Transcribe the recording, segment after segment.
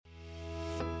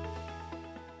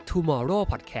Tomorrow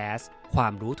Podcast ควา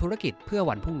มรู้ธุรกิจเพื่อ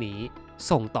วันพรุ่งนี้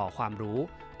ส่งต่อความรู้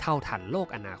เท่าทันโลก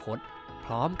อนาคตพ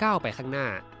ร้อมก้าวไปข้างหน้า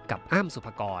กับอ้ำสุภ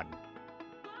กร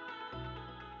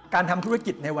การทำธุร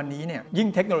กิจในวันนี้เนี่ยยิ่ง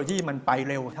เทคโนโลยีมันไป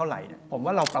เร็วเท่าไหร่เนี่ยผมว่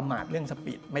าเราประมาทเรื่องส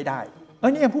ปีดไม่ได้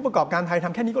นี่ผู้ประกอบการไทยท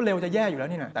ำแค่นี้ก็เร็วจะแย่อยู่แล้ว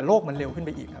นี่นะแต่โลกมันเร็วขึ้นไป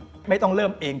อีกครับไม่ต้องเริ่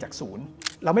มเองจากศูนย์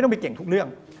เราไม่ต้องไปเก่งทุกเรื่อง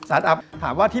สตาร์ทอัพถ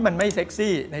ามว่าที่มันไม่เซ็ก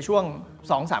ซี่ในช่วง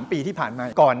 2-3 ปีที่ผ่านมา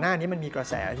ก่อนหน้านี้มันมีกระ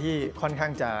แสที่ค่อนข้า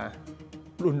งจะ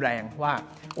รุนแรงว่า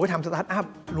โอ้ยทำสตาร์ทอัพ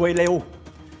รวยเร็ว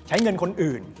ใช้เงินคน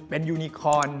อื่นเป็นยูนิค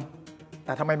อร์นแ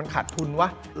ต่ทำไมมันขาดทุนวะ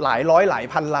หลายร้อยหลาย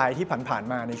พันรายที่ผ่าน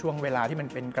มาในช่วงเวลาที่มัน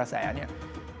เป็นกระแสเนี่ย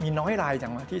มีน้อยรายจั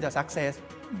งวะที่จะสักเซส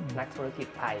นักธุรกิจ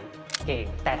ไทยเก่ง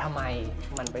แต่ทำไม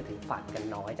มันไปถึงฝันกัน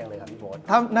น้อยจังเลยครับพี่โบ๊ท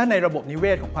ถ้าในระบบนิเว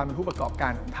ศของความเป็นผู้ประกอบกา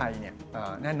รของไทยเนี่ย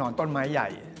แน่นอนต้นไม้ใหญ่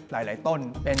หลายๆต้น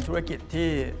เป็นธุรกิจที่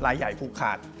รายใหญ่ผูกข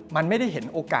าดมันไม่ได้เห็น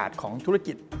โอกาสของธุร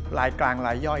กิจรายกลางร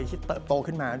ายย่อยที่เติบโต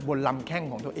ขึ้นมาบนลำแข้ง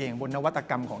ของตัวเองบนนวัต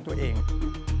กรรมของตัวเอง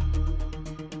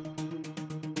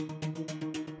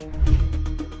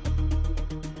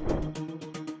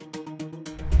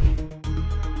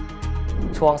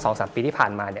ช่วง 2-3 ปีที่ผ่า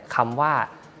นมาเนี่ยคำว่า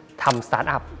ทำสตาร์ท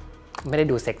อัพไม่ได้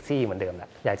ดูเซ็กซี่เหมือนเดิมแล้ว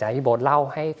อยากจะให้พี่โบ๊ทเล่า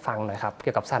ให้ฟังหน่อยครับเ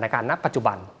กี่ยวกับสถานการณ์ณปัจจุ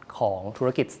บันของธุร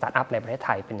กิจสตาร์ทอัพในประเทศไท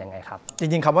ยเป็นยังไงครับจ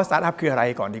ริงๆคำว่าสตาร์ทอัพคืออะไร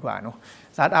ก่อนดีกว่าเนาะ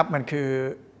สตาร์ทอัพมันคือ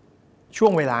ช่ว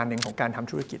งเวลาหนึ่งของการท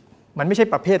ำธุรกิจมันไม่ใช่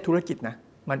ประเภทธุรกิจนะ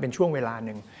มันเป็นช่วงเวลาห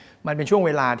นึ่งมันเป็นช่วงเ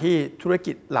วลาที่ธุร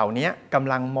กิจเหล่านี้ก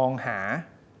ำลังมองหา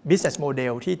business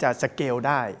model ที่จะสเกลไ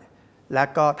ด้และ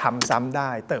ก็ทำซ้ำได้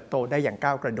เติบโตได้อย่างก้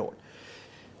าวกระโดด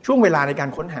ช่วงเวลาในการ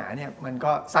ค้นหาเนี่ยมัน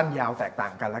ก็สั้นยาวแตกต่า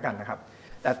งกันแล้วกันนะครับ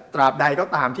แต่ตราบใดก็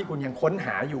ตามที่คุณยังค้นห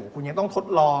าอยู่คุณยังต้องทด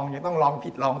ลองยังต้องลอง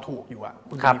ผิดลองถูกอยู่อ่ะ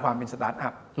คุณมีความเป็นสตาร์ทอั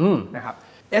พนะครับ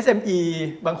SME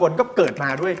บางคนก็เกิดมา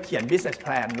ด้วยเขียน business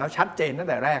plan แล้วชัดเจนตั้ง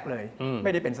แต่แรกเลยไ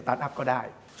ม่ได้เป็นสตาร์ทอัพก็ได้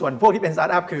ส่วนพวกที่เป็นสตาร์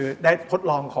ทอัพคือได้ทด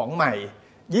ลองของใหม่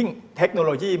ยิ่งเทคโนโ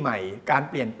ลยีใหม่การ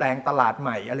เปลี่ยนแปลงตลาดให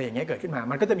ม่อะไรอย่างเงี้ยเกิดขึ้นมา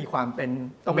มันก็จะมีความเป็น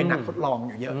ต้องเป็นนักทดลอง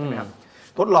อยู่เยอะใช่ไหมครับ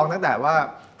ทดลองตั้งแต่ว่า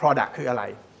product คืออะไร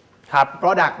ครับ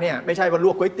product เนี่ยไม่ใช่ว่าล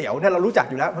วกก๋วยเตี๋ยวเนี่ยเรารู้จัก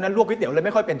อยู่แล้วเพราะนั้นลวกก๋วยเตี๋ยวเลยไ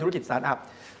ม่ค่อยเป็นธุรกิจสตาร์ทอัพ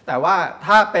แต่ว่า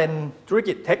ถ้าเป็นธุร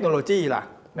กิจเทคโนโลยีล่ะ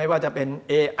ไม่ว่าจะเป็น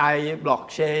AI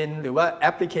blockchain หรือว่าแอ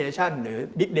ปพลิเคชันหรือ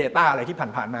big data อะไรที่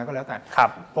ผ่านๆมาก็แล้วแต่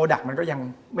product มันก็ยัง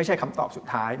ไม่ใช่คำตอบสุด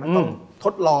ท้ายมันต้องท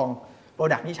ดลอง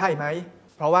product นี่ใช่ไหม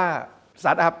เพราะว่าสต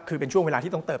าร์ทอัพคือเป็นช่วงเวลา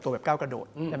ที่ต้องเติบโตแบบก้าวกระโดด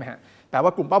ใช่ไหมฮะแปลว่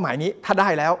ากลุ่มเป้าหมายนี้ถ้าได้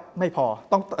แล้วไม่พอ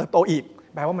ต้องเติบโตอีก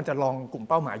แปลว่ามันจะลองกลุ่ม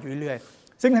เป้าหมายอยู่เรื่อย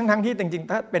ๆซึ่งทั้งที่จริง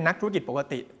ๆถ้าเป็นนักธุรกิจปก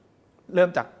ติเริ่ม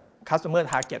จาก customer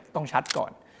target ต้องชัดก่อ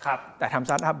นแต่ทำส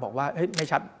ตาร์ทอัพบอกว่าเฮ้ยไม่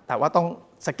ชัดแต่ว่าต้อง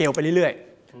สเกลไปเรื่อย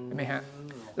ๆใช่ไหมฮะ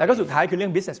แล้วก็สุดท้ายคือเรื่อ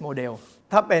ง business model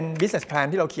ถ้าเป็น business plan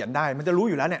ที่เราเขียนได้มันจะรู้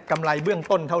อยู่แล้วเนี่ยกำไรเบื้อง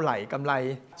ต้นเท่าไหร่กำไร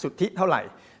สุทธิเท่าไหร่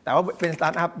แต่ว่าเป็นสตา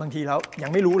ร์ทอัพบางทีแล้วยั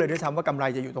งไม่รู้เลยด้วยซ้ำว่ากำไร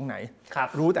จะอยู่ตรงไหน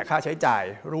รู้แต่ค่าใช้จ่าย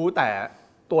รู้แต่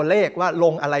ตัวเลขว่าล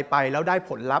งอะไรไปแล้วได้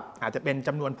ผลลัพธ์อาจจะเป็นจ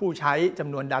ำนวนผู้ใช้จ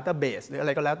ำนวน database หรืออะไ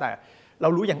รก็แล้วแต่เรา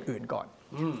รู้อย่างอื่นก่อน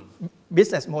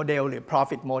business model หรือ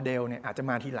profit model เนี่ยอาจจะ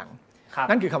มาทีหลัง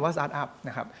นั่นคือคำว่า startup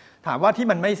นะครับถามว่าที่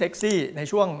มันไม่เซ็กซี่ใน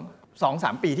ช่วง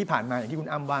 2-3 ปีที่ผ่านมาอย่างที่คุณ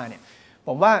อ้ำว่าเนี่ยผ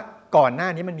มว่าก่อนหน้า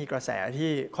นี้มันมีกระแสที่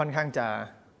ค่อนข้างจะ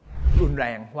รุนแร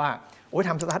งว่าโอ้ย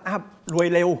ทำสตาร์ทอัพรวย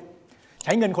เร็วใ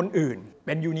ช้เงินคนอื่นเ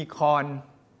ป็นยูนิคอร์น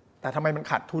แต่ทำไมมัน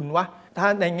ขาดทุนวะถ้า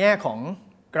ในแง่ของ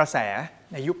กระแส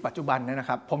ในยุคปัจจุบันนะ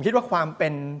ครับผมคิดว่าความเป็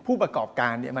นผู้ประกอบกา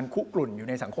รเนี่ยมันคุกรุ่นอยู่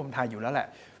ในสังคมไทยอยู่แล้วแหละ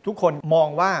ทุกคนมอง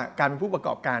ว่าการเป็นผู้ประก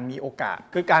อบการมีโอกาส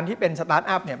คือการที่เป็นสตาร์ท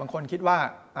อัพเนี่ยบางคนคิดว่า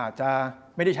อาจจะ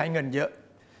ไม่ได้ใช้เงินเยอะ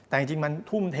แต่จริงๆมัน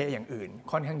ทุ่มเทอย่างอื่น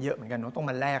ค่อนข้างเยอะเหมือนกันเนาะต้อง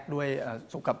มาแลกด้วย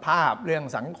สุขภาพเรื่อง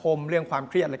สังคมเรื่องความ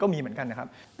เครียดอะไรก็มีเหมือนกันนะครับ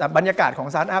แต่บรรยากาศของ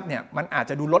สตาร์ทอัพเนี่ยมันอาจ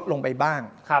จะดูลดลงไปบ้าง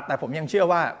แต่ผมยังเชื่อ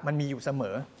ว่ามันมีอยู่เสม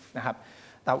อนะครับ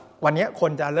แต่วันนี้ค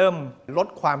นจะเริ่มลด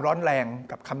ความร้อนแรง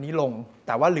กับคำนี้ลงแ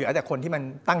ต่ว่าเหลือแต่คนที่มัน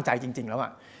ตั้งใจจริงๆแล้วอ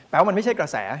ะแปลว่ามันไม่ใช่กระ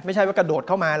แสไม่ใช่ว่ากระโดดเ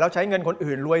ข้ามาแล้วใช้เงินคน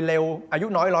อื่นรวยเร็วอายุ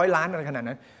น้อย100 ล้านอะไรขนาด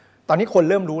นั้นตอนนี้คน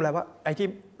เริ่มรู้แล้วว่าไอ้ที่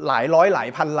หลายร้อยหลาย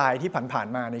พันรายที่ผ่าน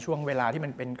ๆมาในช่วงเวลาที่มั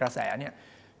นเป็นกระแสเนี่ย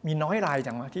มีน้อยราย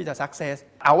จังวะที่จะสักเซส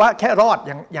เอาว่าแค่รอด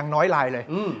ยังน้อยรายเลย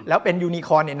แล้วเป็นยูนิค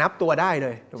อร์นเนี่ยนับตัวได้เล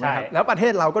ยถูกไหมครับแล้วประเท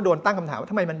ศเราก็โดนตั้งคำถามว่า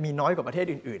ทำไมมันมีน้อยกว่าประเทศ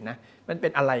อื่นๆนะมันเป็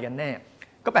นอะไรกันแน่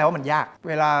ก็แปลว่ามันยาก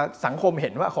เวลาสังคมเห็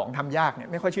นว่าของทำยากเนี่ย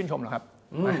ไม่ค่อยชื่นชมหรอกครับ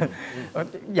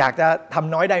อยากจะท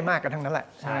ำน้อยได้มากกันทั้งนั้นแหละ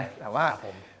ใช่แต่ว่า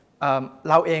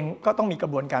เราเองก็ต้องมีกร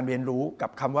ะบวนการเรียนรู้กับ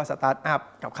คำว่าสตาร์ทอัพ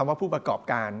กับคำว่าผู้ประกอบ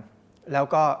การแล้ว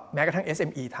ก็แม้กระทั่ง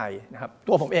SME ไทยนะครับ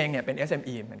ตัวผมเองเนี่ยเป็น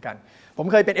SME เหมือนกันผม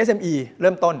เคยเป็น SME เ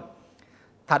ริ่มต้น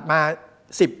ถัดมา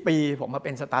10 ปีผมมาเ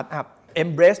ป็นสตาร์ทอัพ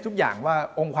embrace ทุกอย่างว่า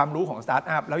องค์ความรู้ของสตาร์ท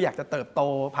อัพแล้วอยากจะเติบโต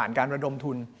ผ่านการระดม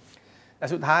ทุนแต่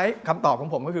สุดท้ายคำตอบของ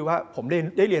ผมก็คือว่าผม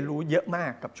ได้เรียนรู้เยอะมา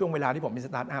กกับช่วงเวลาที่ผมเป็นส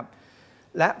ตาร์ทอัพ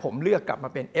และผมเลือกกลับมา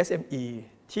เป็น SME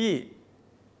ที่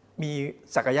มี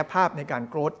ศักยภาพในการ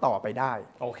โกรธต่อไปได้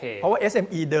โอเคเพราะว่า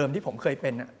SME เดิมที่ผมเคยเป็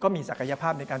นก็มีศักยภา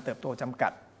พในการเติบโตจำกั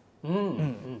ด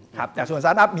ครับแต่ส่วนสต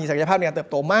าร์ทอัพมีศักยภาพในการเติบ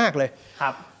โตมากเลยค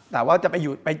รับแต่ว่าจะ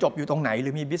ไปจบอยู่ตรงไหนหรื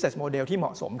อมี business model ที่เหม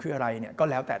าะสมคืออะไรเนี่ยก็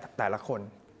แล้วแต่ละคน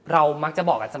เรามักจะ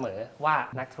บอกกันเสมอว่า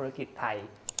นักธุรกิจไทย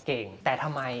เก่งแต่ท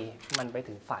ำไมมันไป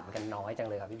ถึงฝันกันน้อยจัง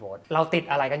เลยครับพี่โบ๊ทเราติด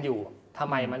อะไรกันอยู่ทำ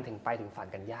ไมมันถึงไปถึงฝัน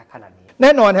กันยากขนาดนี้แ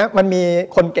น่นอนฮะมันมี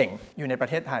คนเก่งอยู่ในประ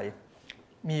เทศไทย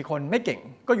มีคนไม่เก่ง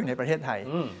ก็อยู่ในประเทศไทย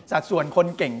สัดส่วนคน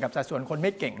เก่งกับสัดส่วนคนไ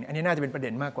ม่เก่งอันนี้น่าจะเป็นประเด็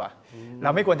นมากกว่าเร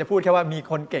าไม่ควรจะพูดแค่ว่ามี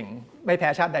คนเก่งไม่แพ้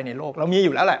ชาติใดในโลกเรามีอ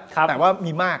ยู่แล้วแหละแต่ว่า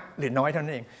มีมากหรือน้อยเท่า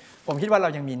นั้นเองผมคิดว่าเรา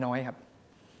ยังมีน้อยครับ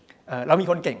เรามี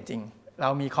คนเก่งจริงเรา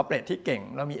มีคอร์ปอเรทที่เก่ง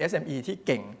เรามี SME ที่เ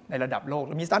ก่งในระดับโลกเ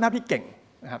รามีสตาร์ทอัพที่เก่ง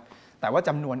นะครับแต่ว่าจ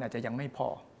ำนวนอาจจะยังไม่พอ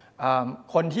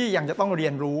คนที่ยังจะต้องเรี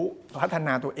ยนรู้พัฒน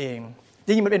าตัวเองจ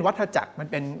ริงๆมันเป็นวัฏจักรมัน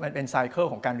เป็นไซเคิล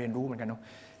ของการเรียนรู้เหมือนกันเนาะ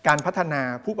การพัฒนา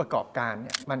ผู้ประกอบการเ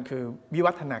นี่ยมันคือวิ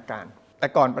วัฒนาการแต่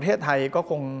ก่อนประเทศไทยก็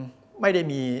คงไม่ได้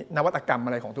มีนวัตกรรมอ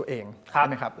ะไรของตัวเองใช่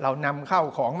ไหมครับเรานำเข้า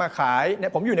ของมาขายเนี่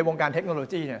ยผมอยู่ในวงการเทคโนโล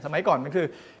ยีเนี่ยสมัยก่อนมันคือ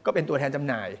ก็เป็นตัวแทนจำ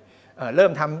หน่ายเริ่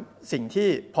มทำสิ่งที่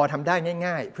พอทำได้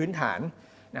ง่ายๆพื้นฐาน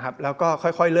นะครับแล้วก็ค่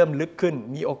อยๆเริ่มลึกขึ้น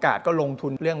มีโอกาสก็ลงทุ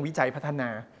นเรื่องวิจัยพัฒนา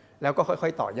แล้วก็ค่อ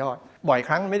ยๆต่อยอดบ่อยค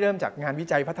รั้งไม่เริ่มจากงานวิ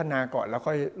จัยพัฒนาก่อนแล้ว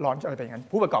ค่อยลอนช์อะไรไปอย่างนั้น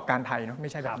ผู้ประกอบการไทยเนาะไ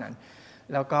ม่ใช่แบบนั้น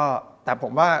แล้วก็แต่ผ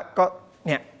มว่าก็เ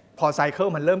นี่ยพอไซเคิล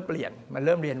มันเริ่มเปลี่ยนมันเ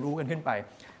ริ่มเรียนรู้กันขึ้นไป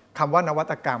คำว่านวั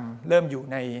ตกรรมเริ่มอยู่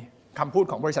ในคำพูด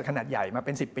ของบริษัทขนาดใหญ่มาเ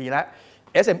ป็น10 ปีแล้ว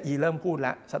SME เริ่มพูดแ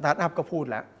ล้วสตาร์ทอัพก็พูด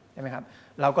แล้วใช่ไหมครับ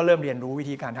เราก็เริ่มเรียนรู้วิ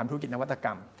ธีการทำธุรกิจนวัตกร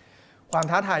รมความ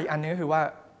ท้าทายอันนึงก็คือว่า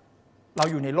เรา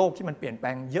อยู่ในโลกที่มันเปลี่ยนแปล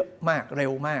งเยอะมากเร็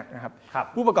วมากนะครับ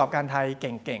ผู้ประกอบการไทยเ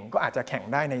ก่งๆก็อาจจะแข่ง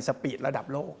ได้ในสปีดระดับ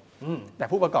โลกแต่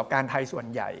ผู้ประกอบการไทยส่วน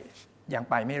ใหญ่ยัง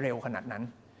ไปไม่เร็วขนาดนั้น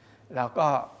แล้วก็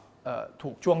ถู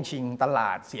กช่วงชิงตล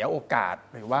าดเสียโอกาส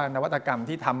หรือว่านวัตกรรม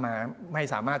ที่ทำมาไม่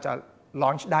สามารถจะล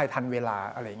อนช์ได้ทันเวลา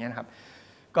อะไรอย่างเงี้ยครับ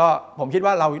ก็ผมคิด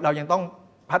ว่าเรายังต้อง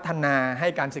พัฒนาให้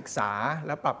การศึกษาแ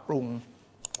ละปรับปรุง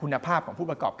คุณภาพของผู้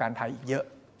ประกอบการไทยอีกเยอะ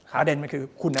ประเด็นมันคือ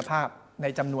คุณภาพใน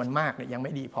จำนวนมากเนี่ยยังไ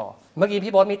ม่ดีพอเมื่อกี้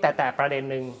พี่โบ๊ทมีแต่ประเด็น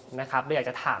หนึ่งนะครับเลยอยาก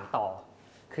จะถามต่อ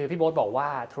คือพี่โบ๊ทบอกว่า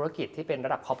ธุรกิจที่เป็นร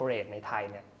ะดับคอร์ปอเรทในไทย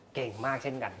เนี่ยเก่งมากเ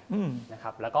ช่นกันนะค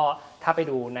รับแล้วก็ถ้าไป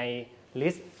ดูในลิ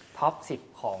สต์ท็อป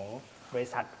 10 ของบริ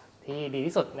ษัทที่ดี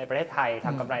ที่สุดในประเทศไทยท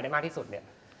ำกำไรได้มากที่สุดเนี่ย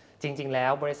จริงๆแล้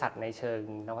วบริษัทในเชิง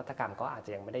นวัตกรรมก็อาจจ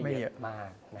ะยังไม่ได้เยอะมาก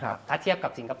นะครับถ้าเทียบกั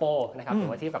บสิงคโปร์นะครับหรือ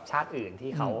ว่าเทียบกับชาติอื่น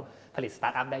ที่เขาผลิตสตา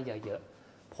ร์ทอัพได้เยอะ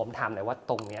ๆผมถามหน่อยว่า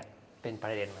ตรงนี้เป็นป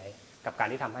ระเด็นไหมกับการ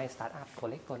ที่ทำให้สตาร์ทอัพตัว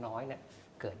เล็กตัวน้อยเนี่ย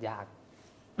เกิดยาก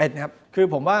เป็นครับคือ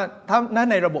ผมว่าถ้า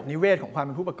ในระบบนิเวศของความเ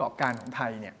ป็นผู้ประกอบการของไท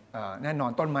ยเนี่ยแน่นอ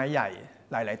นต้นไม้ใหญ่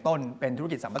หลายๆต้นเป็นธุร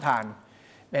กิจสัมปทาน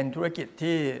เป็นธุรกิจ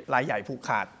ที่รายใหญ่ผูกข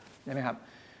าดใช่ไหมครับ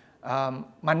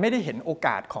มันไม่ได้เห็นโอก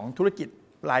าสของธุรกิจ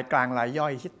รายกลางรายย่อ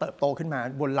ยที่เติบโตขึ้นมา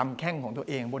บนลำแข้งของตัว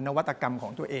เองบนนวัตกรรมขอ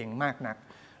งตัวเองมากนัก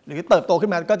หรือเติบโตขึ้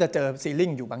นมาก็จะเจอซีลิ่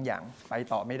งอยู่บางอย่างไป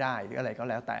ต่อไม่ได้หรืออะไรก็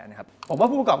แล้วแต่นะครับผมว่า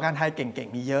ผู้ประกอบการไทยเก่ง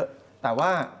ๆมีเยอะแต่ว่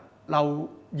าเรา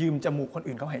ยืมจมูกคน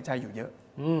อื่นเขาหายใจอยู่เยอะ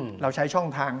เราใช้ช่อง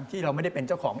ทางที่เราไม่ได้เป็น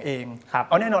เจ้าของเอง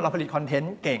เอาแน่นอนเราผลิตคอนเทน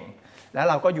ต์เก่งแล้ว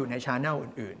เราก็อยู่ในชาแนล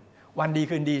อื่นๆวันดี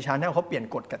คืนดีชาแนลเขาเปลี่ยน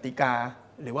กฎกติกา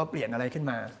หรือว่าเปลี่ยนอะไรขึ้น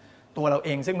มาตัวเราเอ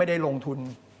งซึ่งไม่ได้ลงทุน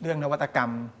เรื่องนวัตกรร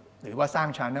มหรือว่าสร้าง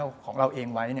ชาแนลของเราเอง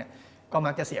ไว้เนี่ยก็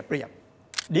มักจะเสียเปรียบ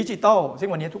ดิจิทัลซึ่ง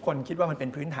วันนี้ทุกคนคิดว่ามันเป็น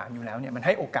พื้นฐานอยู่แล้วเนี่ยมันใ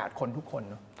ห้โอกาสคนทุกคน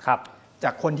ครับจ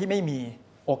ากคนที่ไม่มี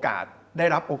โอกาสได้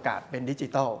รับโอกาสเป็นดิจิ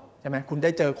ทัลใช่ไหมคุณไ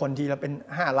ด้เจอคนทีละเป็น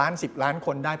5 ล้าน 10 ล้านค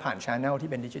นได้ผ่านชาแนลที่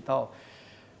เป็นดิจิทัล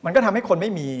มันก็ทำให้คนไ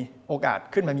ม่มีโอกาส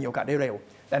ขึ้นมามีโอกาสได้เร็ว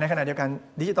แต่ในขณะเดียวกัน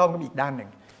ดิจิทัลก็มีอีกด้านหนึ่ง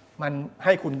มันใ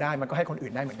ห้คุณได้มันก็ให้คนอื่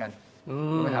นได้เหมือนกัน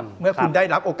นะครับเมื่อคุณได้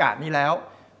รับโอกาสนี้แล้ว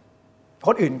ค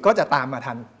นอื่นก็จะตามมา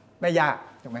ทันไม่ยาก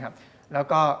ถูกไหมครับแล้ว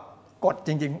ก็กฎจ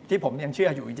ริงๆที่ผมยังเชื่อ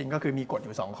อยู่จริงๆก็คือมีกฎอ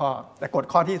ยู่2ข้อแต่กฎ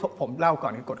ข้อที่ผมเล่าก่อ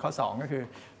นคือกฎข้อ2ก็คือ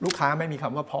ลูกค้าไม่มีค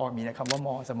ำว่าพอมีแต่คำว่าม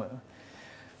อเสมอ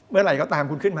เมื่อไหร่ก็ตาม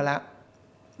คุณขึ้นมาแล้ว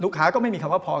ลูกค้าก็ไม่มีค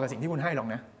ำว่าพอกับสิ่งที่คุณให้หรอก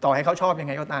นะต่อให้เขาชอบยัง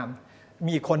ไงก็ตาม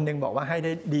มีคนนึงบอกว่าให้ไ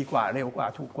ด้ดีกว่าเร็วกว่า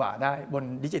ถูกกว่าได้บน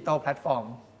ดิจิทัลแพลตฟอร์ม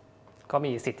ก็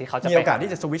มีสิทธิ์ที่เขาจะมีโอกาส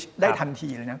ที่จะสวิตช์ได้ทันที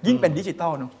เลยนะยิ่งเป็นดิจิทั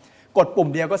ลเนาะกดปุ่ม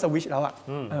เดียวก็สวิตช์แล้วอ่ะ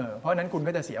เพราะนั้นคุณ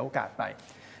ก็จะเสียโอกาสไป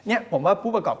เนี่ยผมว่า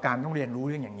ผู้ประกอบการต้องเรียนรู้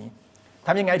เรื่องอย่างนี้ท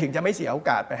ำยังไงถึงจะไม่เสียโอ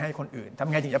กาสไปให้คนอื่นทำ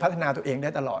ยังไงถึงจะพัฒนาตัวเองได้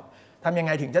ตลอดทำยังไ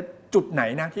งถึงจะจุดไหน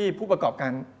นะที่ผู้ประกอบกา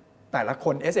รแต่ละค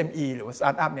น SME หรือว่าสตา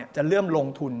ร์ทอัพเนี่ยจะเริ่มลง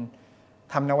ทุน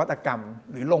ทำนวัตกรรม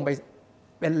หรือลงไป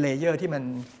เป็นเลเยอร์ที่มัน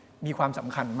มีความส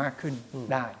ำคัญมากขึ้น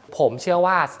ได้ผมเชื่อ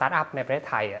ว่าสตาร์ทอัพในประเทศ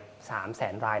ไทย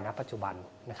300,000 รายนะปัจจุบัน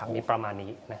นะครับมีประมาณ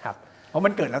นี้นะครับเพราะมั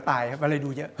นเกิดแล้วตายครับอะไรดู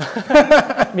เยอะ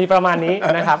มีประมาณนี้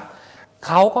นะครับเ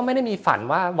ขาก็ไม่ได้มีฝัน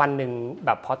ว่าวันหนึ่งแบ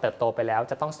บพอเติบโตไปแล้ว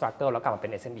จะต้อง struggle แล้วกลับมาเป็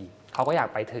น SME เขาก็อยาก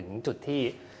ไปถึงจุดที่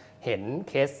เห็น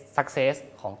เคสซักเซส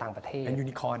ของต่างประเทศเป็นยู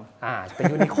นิคอร์นเป็น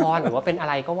ยูนิคอร์นหรือว่าเป็นอะ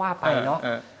ไรก็ว่าไปเนาะ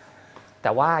แ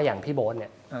ต่ว่าอย่างพี่โบ๊ทเนี่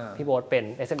ยพี่โบ๊ทเป็น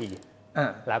SME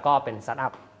แล้วก็เป็นสตาร์ทอั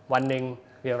พวันหนึ่ง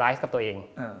เรียลไลซ์กับตัวเอง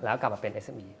แล้วกลับมาเป็น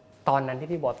SME ตอนนั้นที่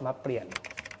พี่โบ๊ทมาเปลี่ยน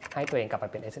ให้ตัวเองกลับมา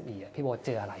เป็น SME พี่โบ๊ทเ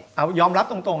จออะไรเอายอมรับ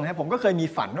ตรงๆนะผมก็เคยมี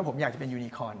ฝันว่าผมอยากจะเป็นยูนิ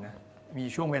คอร์นนะมี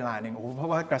ช่วงเวลาหนึ่งเพราะ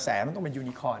ว่ากระแสมันต้องเป็นยู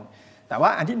นิคอร์นแต่ว่า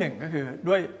อันที่หนึ่งก็คือ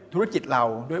ด้วยธุรกิจเรา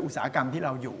ด้วยอุตสาหกรรมที่เร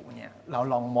าอยู่เนี่ยเรา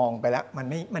ลองมองไปแล้วมัน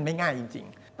ไม่ง่ายจริง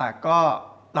ๆแต่ก็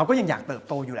เราก็ยังอยากเติบ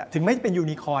โตอยู่แหละถึงไม่เป็นยู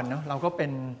นิคอร์นเนาะเราก็เป็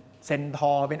นเซนท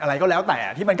อร์เป็นอะไรก็แล้วแต่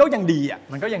ที่มันก็ยังดีอ่ะ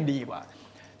มันก็ยังดีกว่า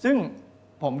ซึ่ง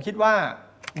ผมคิดว่า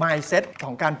mindset ข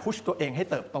องการพุชตัวเองให้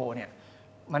เติบโตเนี่ย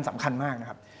มันสำคัญมากนะ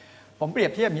ครับผมเปรีย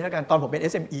บเทียบนี้แล้วกันตอนผมเป็น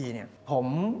SME เนี่ยผม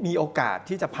มีโอกาส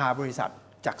ที่จะพาบริษัท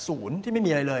จากศูนย์ที่ไม่มี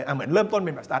อะไรเลยเหมือนเริ่มต้นเ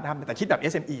ป็นแบบสตาร์ทอัพแต่คิดแบบ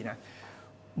SME นะ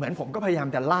เหมือนผมก็พยายาม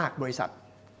จะลากบริษัท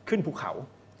ขึ้นภูเขา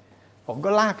ผมก็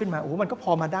ลากขึ้นมามันก็พ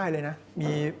อมาได้เลยนะ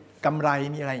มีกำไร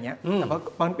มีอะไรอย่างเงี้ยแต่ว่า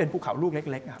มันเป็นภูเขาลูกเ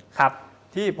ล็กๆครับ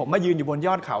ที่ผมมายืนอยู่บนย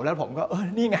อดเขาแล้วผมก็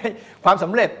นี่ไงความส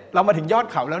ำเร็จเรามาถึงยอด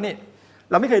เขาแล้วนี่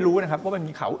เราไม่เคยรู้นะครับว่ามัน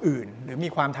มีเขาอื่นหรือมี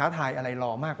ความท้าทายอะไรร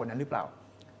อมากกว่านั้นหรือเปล่า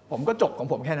ผมก็จบของ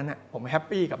ผมแค่นั้นนะผมแฮป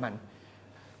ปี้กับมัน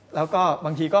แล้วก็บ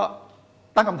างทีก็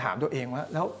ตั้งคำถามตัวเองว่า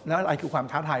แล้วอะไรคือความ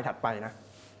ท้าทายถัดไปนะ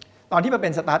ตอนที่มาเป็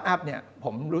นสตาร์ทอัพเนี่ยผ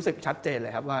มรู้สึกชัดเจนเล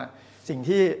ยครับว่าสิ่ง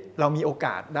ที่เรามีโอก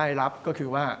าสได้รับก็คือ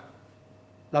ว่า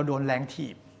เราโดนแรงถี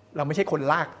บเราไม่ใช่คน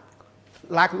ล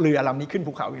ากเรือลำนี้ขึ้น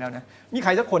ภูเขาอีกแล้วนะมีใคร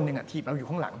สักคนหนึ่งถีบเราอยู่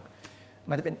ข้างหลัง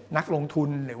มันจะเป็นนักลงทุน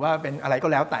หรือว่าเป็นอะไรก็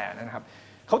แล้วแต่นะครับ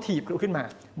เขาถีบเราขึ้นมา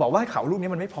บอกว่าเขาลูกนี้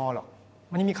มันไม่พอหรอก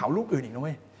มันยังมีเขาลูกอื่นอีกนะเ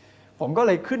ว้ยผมก็เ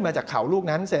ลยขึ้นมาจากเขาลูก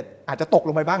นั้นเสร็จอาจจะตกล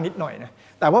งไปบ้างนิดหน่อยนะ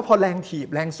แต่ว่าพอแรงถีบ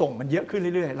แรงส่งมันเยอะขึ้น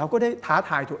เรื่อยๆเราก็ได้ท้า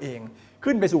ทายตัวเอง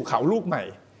ขึ้นไปสู่เขาลูกใหม่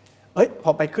พ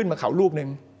อไปขึ้นมาเขาลูกนึง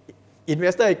อินเว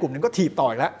สเตอร์อีกกลุ่มนึงก็ถีบต่อ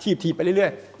อีกแล้วถีบไปเรื่อ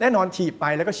ยๆแน่นอนถีบไป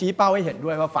แล้วก็ชี้เป้าให้เห็นด้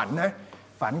วยว่าฝั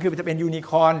นคือจะเป็นยูนิ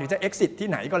คอร์นหรือจะ exit ที่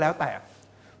ไหนก็แล้วแต่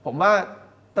ผมว่า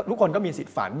ทุกคนก็มีสิท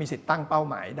ธิ์ฝันมีสิทธิ์ตั้งเป้า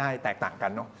หมายได้แตกต่างกั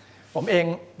นเนาะผ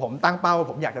มตั้งเป้า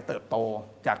ผมอยากจะเติบโต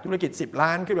จากธุรกิจ10 ล้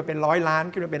านขึ้นมาเป็น100 ล้าน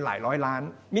ขึ้นมาเป็นหลายร้อยล้าน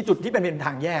มีจุดที่เป็นท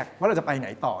างแยกว่าเราจะไปไหน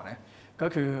ต่อนะก็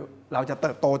คือเราจะเ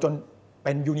ติบโตจนเ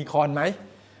ป็นยูนิคอร์นไหม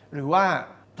หรือว่า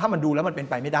ถ้ามันดูแล้วมันเป็น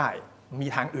ไปไม่ได้มี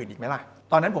ทางอื่นอีกไหมล่ะ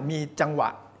ตอนนั้นผมมีจังหวะ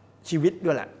ชีวิตด้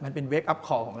วยแหละมันเป็น wake up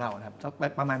call ของเรานะครับ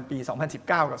ประมาณปี 2019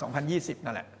 กับ 2020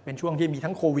 นั่นแหละเป็นช่วงที่มี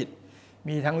ทั้งโควิด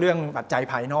มีทั้งเรื่องปัจจัย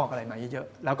ภายนอกอะไรมาเยอะ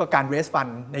ๆแล้วก็การ raise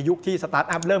fund ในยุคที่สตาร์ท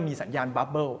อัพเริ่มมีสัญญาณบับ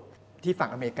เบิ้ลที่ฝั่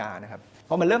งอเมริกานะครับเพ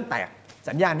ราะมันเริ่มแตก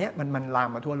สัญญาณนี้มันลาม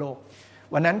มาทั่วโลก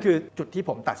วันนั้นคือจุดที่ผ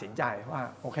มตัดสินใจว่า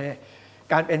โอเค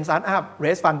การเป็นสตาร์ทอัพ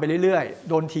raise fund ไปเรื่อยๆ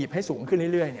โดนถีบให้สูงขึ้น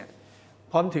เรื่อยๆเนี่ย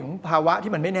พอถึงภาวะ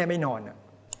ที่มันไม่แน่ไม่นอน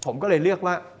ผมก็เลยเลือก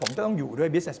ว่าผมจะต้องอยู่ด้วย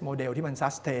business model ที่มัน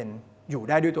sustain อยู่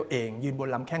ได้ด้วยตัวเองยืนบน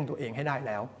ลำแข้งตัวเองให้ได้แ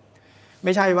ล้วไ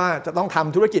ม่ใช่ว่าจะต้องท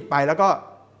ำธุรกิจไปแล้วก็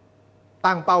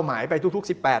ตั้งเป้าหมายไปทุก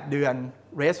ๆ18 เดือน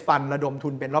raise fund ระดมทุ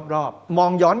นเป็นรอบๆมอ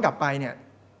งย้อนกลับไปเนี่ย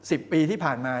10 ปีที่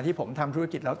ผ่านมาที่ผมทำธุร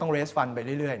กิจแล้วต้อง raise fund ไป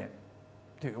เรื่อยๆเนี่ย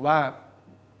ถือว่า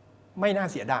ไม่น่า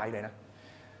เสียดายเลยนะ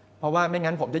เพราะว่าไม่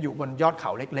งั้นผมจะอยู่บนยอดเข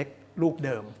าเล็กๆลูกเ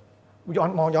ดิม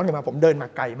มองย้อนกลับมาผมเดินมา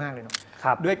ไกลมากเลยเนาะ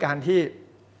ด้วยการที่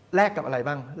แลกกับอะไร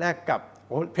บ้างแลกกับ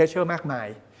เพรสเชอร์มากมาย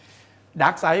ดา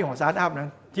ร์กไซด์ของสตาร์ทอัพนะ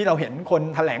ที่เราเห็นคน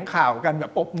แถลงข่าวกันแบ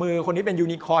บปรบมือคนนี้เป็นยู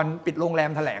นิคอร์นปิดโรงแร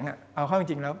มแถลงเอาเข้าจ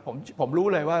ริงๆแล้วผมรู้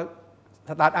เลยว่า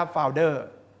สตาร์ทอัพโฟลเดอร์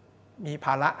มีภ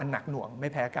าระอันหนักหน่วงไม่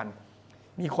แพ้กัน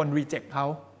มีคนรีเจ็คเขา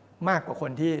มากกว่าค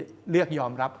นที่เลือกยอ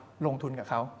มรับลงทุนกับ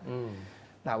เขา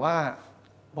แต่ว่า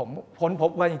ผมค้นพ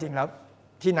บว่าจริงๆแล้ว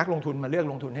ที่นักลงทุนมาเลือก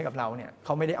ลงทุนให้กับเราเนี่ยเข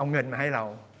าไม่ได้เอาเงินมาให้เรา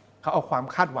เขาเอาความ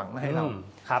คาดหวังมาให้เรา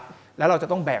ครับแล้วเราจะ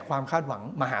ต้องแบกความคาดหวัง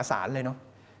มหาศาลเลยเนาะ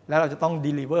แล้วเราจะต้อง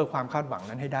deliver ความคาดหวัง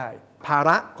นั้นให้ได้ภาร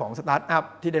ะของสตาร์ทอัพ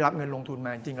ที่ได้รับเงินลงทุนม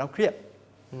าจริงๆแล้วเครียด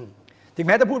ถึงแ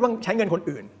ม้จะพูดว่าใช้เงินคน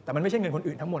อื่นแต่มันไม่ใช่เงินคน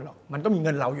อื่นทั้งหมดหรอกมันก็มีเ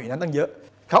งินเราอยู่ในนั้นตั้งเยอะ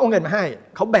เขาเอาเงินมาให้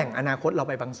เขาแบ่งอนาคตเรา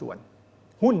ไปบางส่วน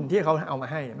หุ้นที่เขาเอามา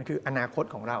ให้มันคืออนาคต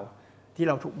ของเราที่เ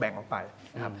ราถูกแบ่งออกไป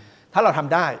นะครับถ้าเราท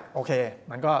ำได้โอเค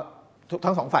มันก็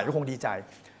ทั้งสองฝ่ายก็คงดีใจ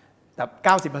แต่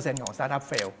 90% ของสตาร์ทอัพเ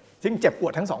ฟลซึ่งเจ็บปว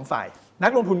ดทั้งสองฝ่ายนั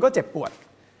กลงทุนก็เจ็บปวด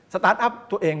สตาร์ทอัพ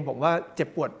ตัวเองผมว่าเจ็บ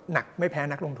ปวดหนักไม่แพ้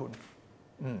นักลงทุน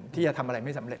ที่จะทำอะไรไ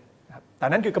ม่สำเร็จครับแต่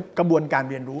นั้นคือกระบวนการ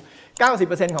เรียนรู้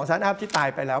 90% ของสตาร์ทอัพที่ตาย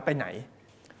ไปแล้วไปไหน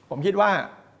ผมคิดว่า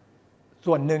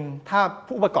ส่วนหนึ่งถ้า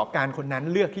ผู้ประกอบการคนนั้น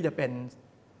เลือกที่จะเป็น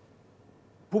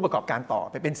ผู้ประกอบการต่อ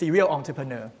ไปเป็น serial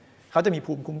entrepreneur เขาจะมี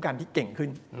ภูมิคุ้มกันที่เก่งขึ้น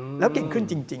แล้วเก่งขึ้น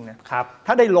จริงๆนะครับ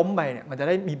ถ้าได้ล้มไปเนี่ยมันจะไ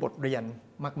ด้มีบทเรียน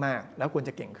มากๆแล้วควรจ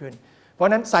ะเก่งขึ้นเพรา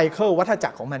ะนั้นไซเคิลวัฏจั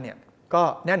กรของมันเนี่ยก็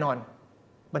แน่นอน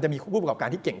มันจะมีผู้ประกอบการ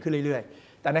ที่เก่งขึ้นเรื่อย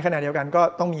ๆแต่ในขณะเดียวกันก็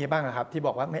ต้องมีบ้างนะครับที่บ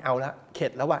อกว่าไม่เอาละเข็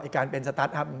ดแล้วว่าการเป็นสตาร์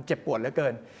ทอัพเจ็บปวดเหลือเกิ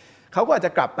นเขาก็อาจจ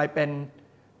ะกลับไปเป็น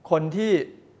คนที่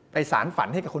ไปสารฝัน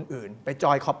ให้กับคนอื่นไปจ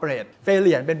อยคอร์ปอเรทเฟลเ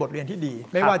ลียนเป็นบทเรียนที่ดี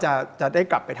ไม่ว่าจะได้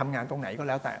กลับไปทำงานตรงไหนก็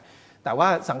แล้วแต่ว่า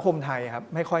สังคมไทยครับ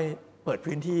ไม่ค่อยเปิด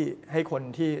พื้นที่ให้คน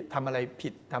ที่ทำอะไรผิ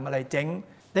ดทำอะไรเจ๊ง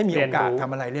ได้มีโอกาสท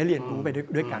ำอะไรเรียนรู้ไป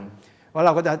ด้วยกันเพราะเร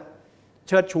าก็จะเ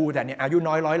ชิดชูแต่เนี่ยอายุ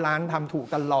น้อย100 ล้านทำถูก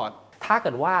ตลอดถ้าเ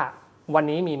กิดว่าวัน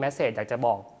นี้มีเมสเสจอยากจะบ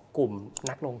อกกลุ่ม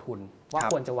นักลงทุนว่า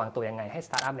ควรจะวางตัวยังไงให้ส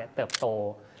ตาร์ทอัพเนี่ยเติบโต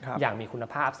อย่างมีคุณ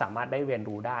ภาพสามารถได้เรียน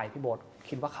รู้ได้พี่โบ๊ท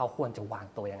คิดว่าเขาควรจะวาง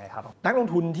ตัวยังไงครับนักลง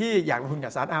ทุนที่อยากลงทุนกั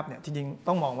บสตาร์ทอัพเนี่ยจริงๆ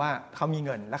ต้องมองว่าเขามีเ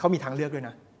งินและเขามีทางเลือกด้วยน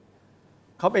ะ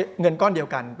เขาไปเงินก้อนเดียว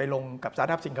กันไปลงกับสตาร์ท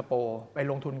อัพสิงคโปร์ไป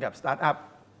ลงทุนกับสตาร์ทอัพ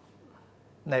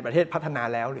ในประเทศพัฒนา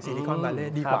แล้วหรือซิลิคอนวัลเล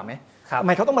ย์ดีกว่าไหมทำไ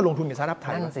มเขาต้องมาลงทุนกับสตาร์ทอัพไท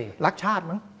ยรักชาติ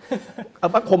มั้ง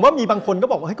ผมว่ามีบางคนก็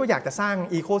บอกว่าก็อยากจะสร้าง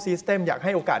อีโคซิสเต็มอยากใ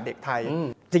ห้โอกาสเด็กไทย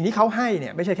สิ่งที่เขาให้เนี่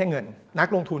ยไม่ใช่แค่เงินนัก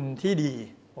ลงทุนที่ดี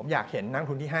ผมอยากเห็นนักลง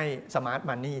ทุนที่ให้สมาร์ท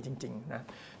มันนี่จริงๆนะ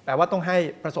แปลว่าต้องให้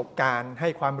ประสบการณ์ให้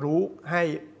ความรู้ให้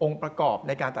องค์ประกอบใ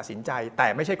นการตัดสินใจแต่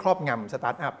ไม่ใช่ครอบงำสต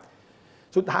าร์ทอัพ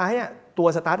สุดท้ายตัว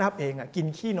สตาร์ทอัพเองกิน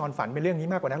ขี้นอนฝันเป็นเรื่องนี้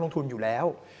มากกว่านักลงทุนอยู่แล้ว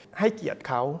ให้เกียรติ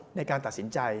เขาในการตัดสิน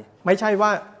ใจไม่ใช่ว่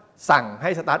าสั่งให้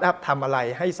สตาร์ทอัพทำอะไร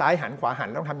ให้ซ้ายหันขวาหัน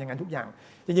ต้องทำอย่างนั้นทุกอย่าง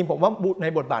จริงๆผมว่าใน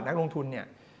บทบาทนักลงทุนเนี่ย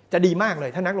จะดีมากเลย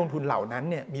ถ้านักลงทุนเหล่านั้น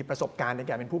เนี่ยมีประสบการณ์ใน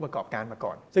การเป็นผู้ประกอบการมาก่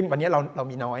อนซึ่งวันนี้เรา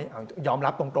มีน้อยยอม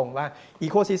รับตรงๆว่าอี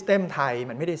โคซิสเต็มไทย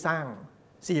มันไม่ได้สร้าง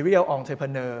serial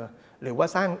entrepreneur หรือว่า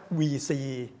สร้าง VC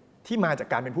ที่มาจาก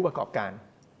การเป็นผู้ประกอบการ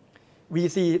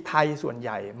VC ไทยส่วนให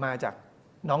ญ่มาจาก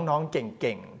น้องๆเ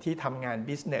ก่งๆที่ทำงาน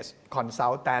business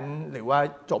consultant หรือว่า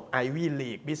จบ Ivy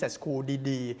League business school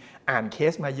ดีๆอ่านเค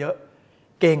สมาเยอะ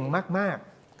เก่งมาก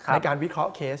ๆในการวิเคราะ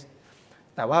ห์เคส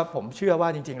แต่ว่าผมเชื่อว่า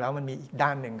จริงๆแล้วมันมีอีกด้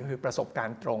านหนึ่งก็คือประสบการ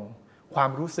ณ์ตรงความ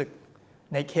รู้สึก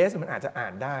ในเคสมันอาจจะอ่า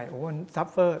นได้มันซัฟ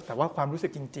เฟอร์แต่ว่าความรู้สึ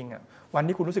กจริงๆวัน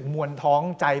ที่คุณรู้สึกมวนท้อง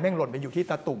ใจแม่งหล่นไปอยู่ที่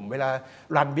ตาตุ่มเวลา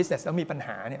run business แล้วมีปัญห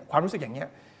าเนี่ยความรู้สึกอย่างเงี้ย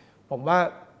ผมว่า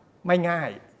ไม่ง่าย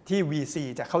ที่ VC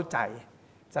จะเข้าใจ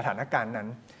สถานการณ์นั้น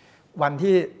วัน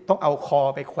ที่ต้องเอาคอ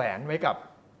ไปแขวนไว้กับ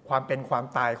ความเป็นความ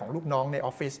ตายของลูกน้องในอ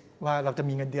อฟฟิศว่าเราจะ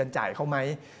มีเงินเดือนจ่ายเขาไหม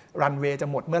รันเวย์จะ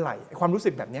หมดเมื่อไหร่ความรู้สึ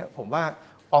กแบบนี้ผมว่า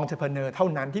entrepreneur เท่า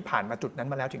นั้นที่ผ่านมาจุดนั้น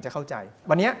มาแล้วถึงจะเข้าใจ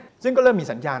วันนี้ซึ่งก็เริ่มมี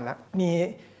สัญญาณแล้วมี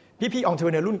พี่ๆ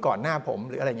entrepreneur รุ่นก่อนหน้าผม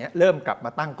หรืออะไรเงี้ยเริ่มกลับม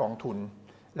าตั้งกองทุน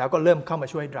แล้วก็เริ่มเข้ามา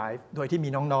ช่วย drive โดยที่มี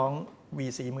น้องๆ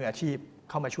VC มืออาชีพ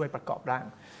เข้ามาช่วยประกอบร่าง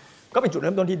ก็เป็นจุดเ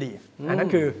ริ่มต้นที่ดีอันนั้น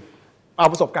คือเอา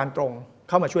ประสบการณ์ตรง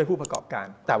เข้ามาช่วยผู้ประกอบการ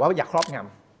แต่ว่าอย่าครอบง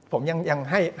ำผมยัง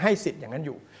ให้สิทธิ์อย่างนั้นอ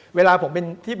ยู่เวลาผมเป็น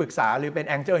ที่ปรึกษาหรือเป็น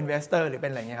Angel Investor หรือเป็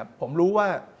นอะไรเงี้ยครับผมรู้ว่า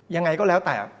ยังไงก็แล้วแ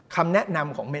ต่คำแนะน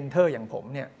ำของเมนเทอร์อย่างผม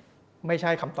เนี่ยไม่ใ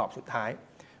ช่คำตอบสุดท้าย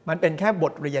มันเป็นแค่บ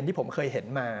ทเรียนที่ผมเคยเห็น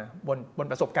มาบน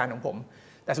ประสบการณ์ของผม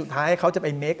แต่สุดท้ายเขาจะไป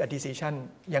make a decision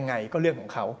ยังไงก็เรื่องของ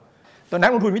เขาตัวนั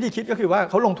กลงทุนวิธีคิดก็คือว่า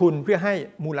เขาลงทุนเพื่อให้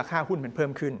มูลค่าหุ้นมันเพิ่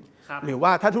มขึ้นหรือว่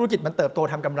าถ้าธุรกิจมันเติบโต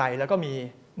ทำกำไรแล้วก็มี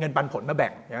เงินปันผลมาแบ่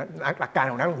งหลักการ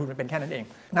ของนักลงทุนมันเป็นแค่นั้นเอง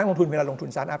นักลงทุนเวลาลงทุน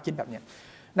สตาร์ทอัพคิดแบบนี้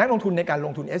นักลงทุนในการล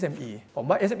งทุน SME ผม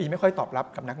ว่า SME ไม่ค่อยตอบรับ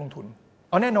กับนักลงทุน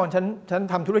แน่นอนฉัน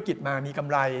ทำธุรกิจมามีกำ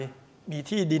ไรมี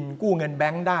ที่ดินกู้เงินแบ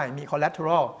งก์ได้มี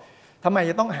collateral ทำไม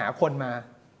จะต้องหาคน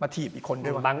มาถีบอีกคนด้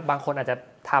วยวะบางคนอาจจะ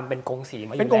ทำเป็นกงสี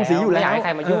มาอยู่เป็นกงสีอยู่แล้วไม่อยากให้ใค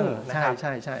รมายุ่งนะครับ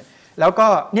ใช่แล้วก็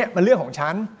เนี่ยมันเรื่องของฉั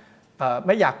นไ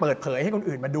ม่อยากเปิดเผยให้คน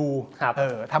อื่นมาดู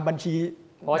ทำบัญชี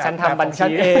เพราะฉันทำบัญ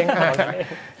ชีเอง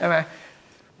ใช่ไหม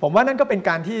ผมว่านั่นก็เป็น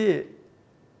การที่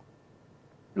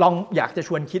ลองอยากจะช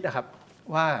วนคิดนะครับ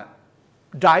ว่า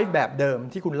drive แบบเดิม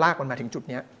ที่คุณลากมันมาถึงจุด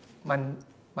นี้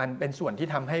มันเป็นส่วนที่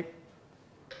ทำให้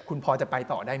คุณพอจะไป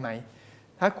ต่อได้ไหม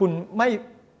ถ้าคุณไม่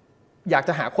อยากจ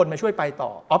ะหาคนมาช่วยไปต่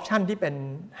อออปชันที่เป็น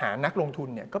หานักลงทุน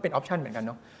เนี่ยก็เป็นออปชันเหมือนกันเ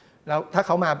นาะแล้วถ้าเข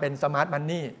ามาเป็นสมาร์ทมัน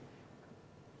นี่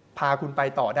พาคุณไป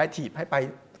ต่อได้ถีบให้ไป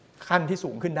ขั้นที่สู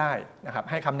งขึ้นได้นะครับ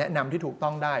ให้คำแนะนำที่ถูกต้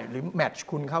องได้หรือแมทช์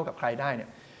คุณเข้ากับใครได้เนี่ย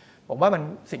ผมว่ามัน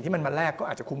สิ่งที่มันมาแลกก็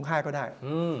อาจจะคุ้มค่าก็ได้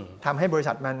ทำให้บริ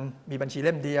ษัทมันมีบัญชีเ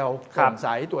ล่มเดียวโปร่งใส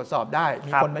ตรวจสอบได้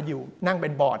มีคนมาอยู่นั่งเป็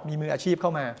นบอร์ดมีมืออาชีพเข้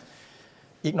ามา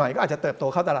อีกหน่อยก็อาจจะเติบโต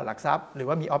เข้าตลาดหลักทรัพย์หรือ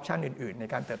ว่ามีออปชันอื่นๆใน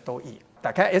การเติบโตอีกแต่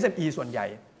แค่ SME ส่วนใหญ่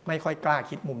ไม่ค่อยกล้า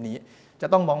คิดมุมนี้จะ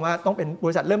ต้องมองว่าต้องเป็นบ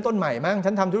ริษัทเริ่มต้นใหม่มั้ง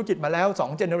ฉันทำธุรกิจมาแล้ว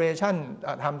2 generation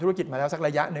ทำธุรกิจมาแล้วสักร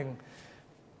ะยะหนึ่ง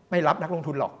ไม่รับนักลง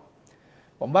ทุนหรอก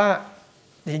ผมว่า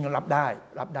จริงๆรับได้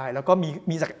แล้วก็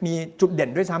มีจุดเด่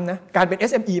นด้วยซ้ำนะการเป็น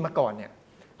SME มาก่อนเนี่ย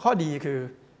ข้อดีคือ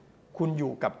คุณอ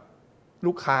ยู่กับ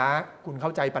ลูกค้าคุณเข้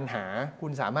าใจปัญหาคุ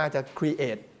ณสามารถจะ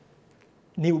create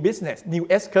new business new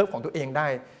S curve ของตัวเองได้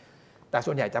แต่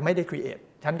ส่วนใหญ่จะไม่ได้ create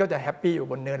ฉันก็จะแฮปปี้อยู่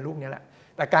บนเนินลูกนี้แหละ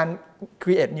แต่การ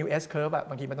create new S curve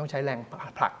บางทีมันต้องใช้แรง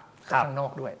ผลักข้างนอ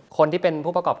กด้วยคนที่เป็น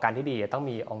ผู้ประกอบการที่ดีต้อง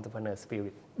มี entrepreneur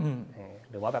spirit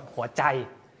หรือว่าแบบหัวใจ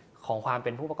ของความเ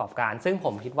ป็นผู้ประกอบการซึ่งผ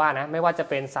มคิดว่านะไม่ว่าจะ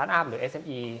เป็นสตาร์ทอัพหรือ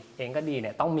SME เองก็ดีเ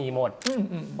นี่ยต้องมีหมด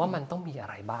ว่ามันต้องมีอะ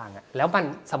ไรบ้างอะแล้วมัน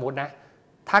สมมตินะ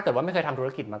ถ้าเกิดว่าไม่เคยทำธุร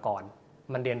กิจมาก่อน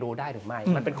มันเรียนรู้ได้หรือไม่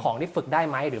มันเป็นของที่ฝึกได้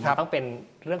ไหมหรือมันต้องเป็น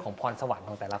เรื่องของพรสวรรค์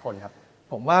ของแต่ละคนครับ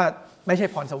ผมว่าไม่ใช่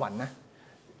พรสวรรค์นะ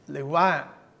หรือว่า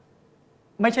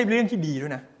ไม่ใช่เรื่องที่ดีด้ว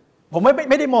ยนะผม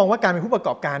ไม่ได้มองว่าการเป็นผู้ประก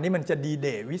อบการนี่มันจะดีเ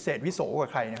ด่วิเศษวิโสกว่า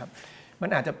ใครนะครับมัน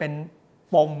อาจจะเป็น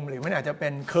ปมหรือมันอาจจะเป็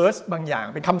นเคิร์สบางอย่าง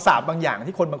เป็นคำสาปบางอย่าง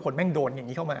ที่คนบางคนแม่งโดนอย่าง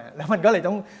นี้เข้ามาแล้วมันก็เลย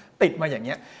ต้องติดมาอย่างเ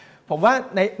งี้ยผมว่า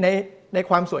ใน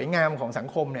ความสวยงามของสัง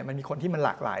คมเนี่ยมันมีคนที่มันหล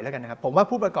ากหลายแล้วกันนะครับผมว่า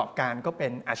ผู้ประกอบการก็เป็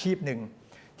นอาชีพหนึ่ง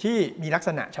ที่มีลักษ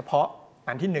ณะเฉพาะ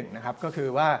อันที่หนึ่งนะครับก็คือ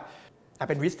ว่า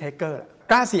เป็น risk taker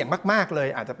กล้าเสี่ยงมากๆเลย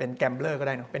อาจจะเป็นแกมเบลอร์ก็ไ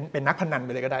ด้นะเป็นนักพนันไป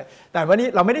เลยก็ได้แต่วันนี้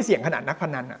เราไม่ได้เสี่ยงขนาดนักพ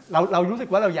นันอ่ะเรารู้สึก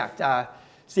ว่าเราอยากจะ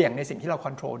เสี่ยงในสิ่งที่เราค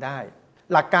วบคุมได้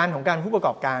หลักการของการผู้ประก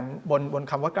อบการบน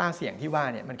คำว่ากล้าเสี่ยงที่ว่า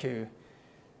เนี่ยมันคือ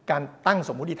การตั้งส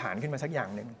มมุติฐานขึ้นมาสักอย่าง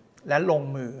หนึ่งและลง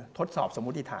มือทดสอบสมมุ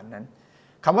ติฐานนั้น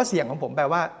คำว่าเสี่ยงของผมแปล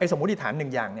ว่าไอ้สมมุติฐานหนึ่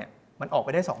งอย่างเนี่ยมันออกไป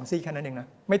ได้2ซี่แค่นั้นเองนะ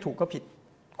ไม่ถูกก็ผิด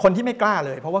คนที่ไม่กล้าเ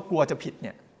ลยเพราะว่ากลัวจะผิดเ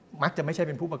นี่ยมักจะไม่ใช่เ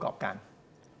ป็นผู้ประกอบการ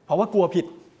เพราะว่ากลัวผิด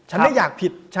ฉันไม่อยากผิ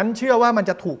ดฉันเชื่อว่ามัน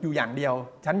จะถูกอยู่อย่างเดียว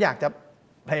ฉันอยากจะ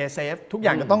play safe ทุกอย่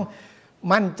างจะต้อง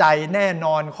มั่นใจแน่น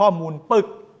อนข้อมูลปึก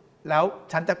แล้ว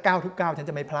ฉันจะก้าวทุกก้าวฉัน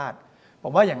จะไม่พลาดผ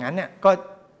มว่าอย่างนั้นเนี่ยก็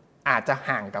อาจจะ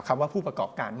ห่างกับคำว่าผู้ประกอ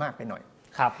บการมากไปหน่อย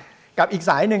ครับกับอีก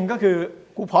สายหนึ่งก็คือ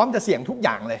กูพร้อมจะเสี่ยงทุกอ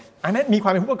ย่างเลยอันนั้นมีควา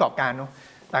มเป็นผู้ประกอบการเนาะ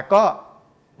แต่ก็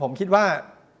ผมคิดว่า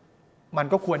มัน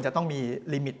ก็ควรจะต้องมี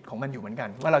ลิมิตของมันอยู่เหมือนกัน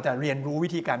ว่าเราจะเรียนรู้วิ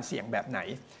ธีการเสี่ยงแบบไหน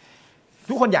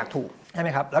ทุกคนอยากถูกใช่ไหม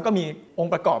ครับแล้วก็มีอง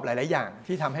ค์ประกอบหลายๆอย่าง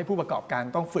ที่ทำให้ผู้ประกอบการ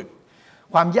ต้องฝึก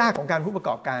ความยากของการผู้ประก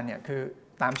อบการเนี่ยคือ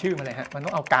ตามชื่อมันเลยฮะมันต้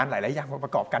องเอาการหลายๆอย่างมาป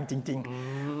ระกอบกันจริง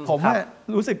ๆผม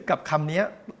รู้สึกกับคำนี้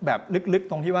แบบลึกๆ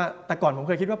ตรงที่ว่าแต่ก่อนผมเ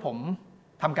คยคิดว่าผม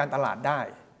ทำการตลาดได้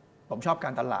ผมชอบกา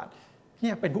รตลาดเ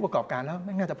นี่ยเป็นผู้ประกอบการแล้วไ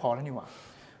ม่น่าจะพอแล้วนี่หว่า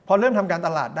พอเริ่มทำการต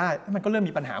ลาดได้มันก็เริ่ม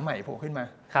มีปัญหาใหม่โผล่ขึ้นมา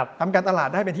ทำการตลาด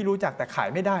ได้เป็นที่รู้จักแต่ขาย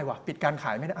ไม่ได้ว่ะปิดการข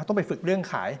ายไม่ได้ต้องไปฝึกเรื่อง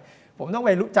ขายผมต้องไ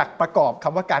ปรู้จักประกอบค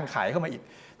ำว่าการขายเข้ามาอีก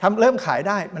เริ่มขาย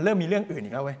ได้มันเริ่มมีเรื่องอื่น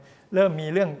อีกแล้วเว้ยเริ่มมี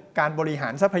เรื่องการบริหา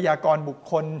รทรัพยากรบุค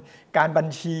คลการบัญ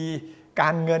ชีกา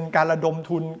รเงินการระดม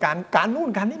ทุนการนู่น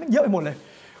การนี้มันเยอะไปหมดเลย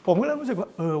ผมก็เริ่มรู้สึกว่า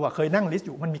ว่ะเคยนั่งลิสต์อ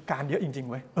ยู่มันมีการเยอะจริงๆ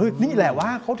เว้ยนี่แหละว่า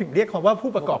เขาถึงเรียกคำว่า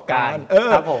ผู้ประกอบการ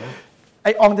ครับผมไ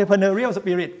อ้ entrepreneurial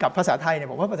spirit กับภาษาไทยเนี่ย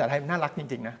ผมว่าภาษาไทยมันน่ารักจ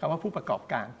ริงๆนะคำว่าผู้ประกอบ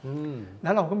การแล้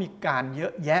วเราก็มีการเยอ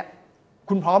ะแยะ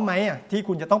คุณพร้อมไหมอ่ะที่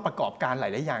คุณจะต้องประกอบการหลา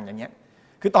ยๆอย่างอย่างเงี้ย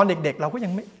คือตอนเด็กๆเราก็ยั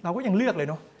งเลือกเลย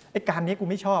เนาะไอ้การนี้กู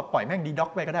ไม่ชอบปล่อยแม่งดีด็อ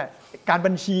กไปก็ได้การ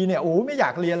บัญชีเนี่ยไม่อยา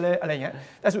กเรียนเลยอะไรเงี้ย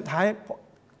แต่สุดท้าย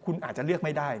คุณอาจจะเลือกไ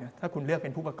ม่ได้นะถ้าคุณเลือกเป็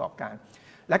นผู้ประกอบการ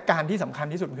และการที่สำคัญ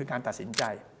ที่สุดคือการตัดสินใจ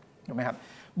ถูกไหมครับ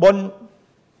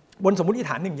บนสมมติ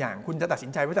ฐานหนึ่งอย่างคุณจะตัดสิ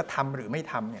นใจว่าจะทำหรือไม่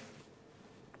ทำเนี่ย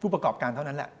ผู้ประกอบการเท่า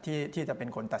นั้นแหละที่จะเป็น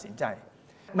คนตัดสินใจ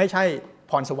ไม่ใช่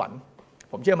พรสวรรค์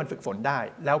ผมเชื่อมันฝึกฝนได้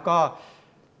แล้วก็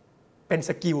เป็นส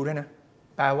กิลด้วยนะ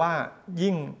แปลว่า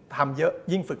ยิ่งทำเยอะ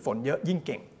ยิ่งฝึกฝนเยอะยิ่งเ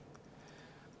ก่ง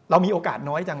เรามีโอกาส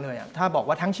น้อยจังเลยอ่ะถ้าบอก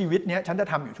ว่าทั้งชีวิตเนี้ยฉันจะ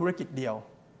ทำอยู่ธุรกิจเดียว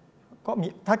ก็มี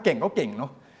ถ้าเก่งก็เก่งเนา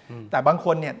ะแต่บางค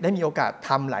นเนี่ยได้มีโอกาสท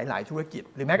ำหลายๆธุรกิจ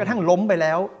หรือแม้กระทั่งล้มไปแ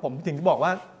ล้วผมถึงบอกว่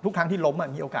าทุกครั้งที่ล้ม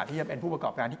มีโอกาสที่จะเป็นผู้ประกอ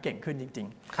บการที่เก่งขึ้นจริง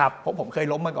ๆครับเพราะผมเคย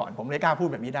ล้มมาก่อนผมเลยกล้าพูด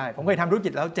แบบนี้ได้ผมเคยทำธุรกิ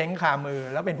จแล้วเจ๊งคามือ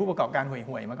แล้วเป็นผู้ประกอบการห่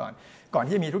วยๆมาก่อน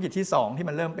ที่จะมีธุรกิจที่2ที่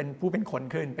มันเริ่มเป็นผู้เป็นคน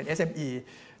ขึ้นเป็น SME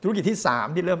ธุรกิจที่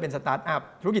3ที่เริ่มเป็นสตาร์ทอัพ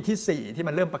ธุรกิจที่4ที่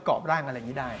มันเริ่มประกอบร่างอะไรอย่าง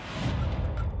นี้ได้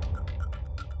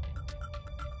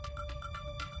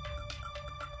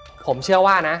ผมเชื่อ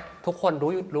ว่านะทุกคน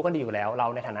รู้กันดีอยู่แล้วเรา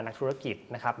ในฐานะนักธุรกิจ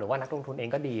นะครับหรือว่านักลงทุนเอง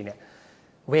ก็ดีเนี่ย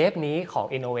เวฟนี้ของ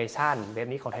innovation เวฟ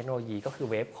นี้ของเทคโนโลยีก็คือ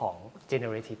เวฟของ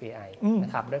generative AI น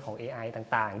ะครับเรื่องของ AI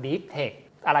ต่างๆ deep tech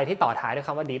อะไรที่ต่อท้ายด้วยค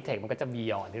ำว่า deep tech มันก็จะ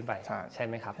beyond ขึ้นไปใช่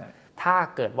ไหมครับถ้า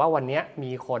เกิดว่าวันนี้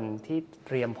มีคนที่เ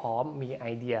ตรียมพร้อมมีไอ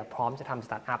เดียพร้อมจะทำส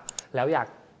ตาร์ทอัพแล้วอยาก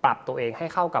ปรับตัวเองให้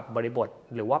เข้ากับบริบท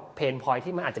หรือว่าเพนพอยท์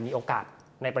ที่มันอาจจะมีโอกาส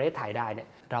ในประเทศไทยได้เนี่ย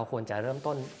เราควรจะเริ่ม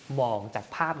ต้นมองจาก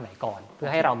ภาพไหนก่อนเพื่อ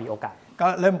ให้เรามีโอกาสก็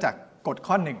เริ่มจากกฎ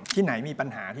ข้อ1ที่ไหนมีปัญ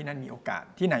หาที่นั่นมีโอกาส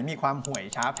ที่ไหนมีความห่วย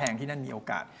ช้าแพงที่นั่นมีโอ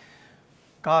กาส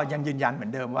ก็ยังยืนยันเหมือ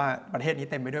นเดิมว่าประเทศนี้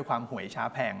เต็มไปด้วยความห่วยช้า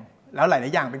แพงแล้วหลา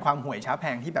ยๆอย่างเป็นความห่วยช้าแพ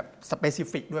งที่แบบสเปซิ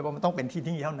ฟิกด้วยว่ามันต้องเป็นที่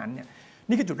นี่เท่านั้นเนี่ย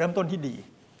นี่คือจุดเริ่มต้นที่ดี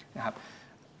นะครับ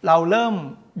เราเริ่ม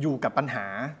อยู่กับปัญหา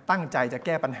ตั้งใจจะแ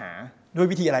ก้ปัญหาด้วย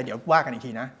วิธีอะไรเดี๋ยวว่ากันอีก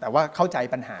ทีนะแต่ว่าเข้าใจ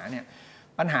ปัญหาเนี่ย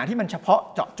ปัญหาที่มันเฉพาะ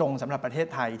เจาะจงสำหรับประเทศ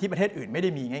ไทยที่ประเทศอื่นไม่ได้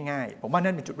มีง่ายๆผมว่า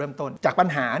นั่นเป็นจุดเริ่มต้นจากปัญ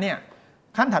หาเนี่ย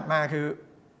ขั้นถัดมาคือ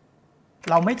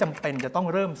เราไม่จำเป็นจะต้อง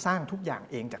เริ่มสร้างทุกอย่าง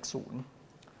เองจากศูนย์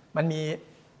มันมี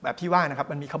แบบที่ว่านะครับ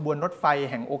มันมีขบวนรถไฟ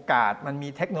แห่งโอกาสมันมี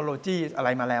เทคโนโลยีอะไร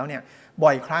มาแล้วเนี่ยบ่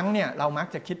อยครั้งเนี่ยเรามัก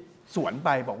จะคิดสวนไป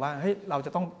บอกว่าเฮ้ยเราจ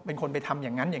ะต้องเป็นคนไปทำอย่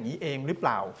างนั้นอย่างนี้เองหรือเป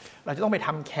ล่าเราจะต้องไปท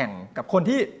ำแข่งกับคน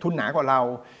ที่ทุนหนากว่าเรา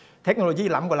เทคโนโลยี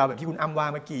ล้ำกว่าเราแบบที่คุณอ้ำว่า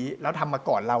เมื่อกี้แล้วทำมา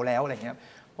ก่อนเราแล้วอะไรเงี้ย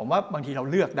ผมว่าบางทีเรา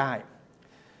เลือกได้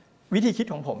วิธีคิ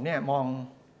ดของผมเนี่ยมอง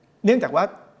เนื่องจากว่า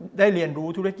ได้เรียน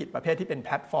รู้ธุรกิจประเภทที่เป็นแพ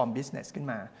ลตฟอร์มบิสเนสขึ้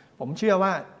นมาผมเชื่อว่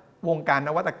าวงการ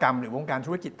นวัตกรรมหรือวงกา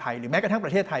รธุรกิจไทยหรือแม้กระทั่ง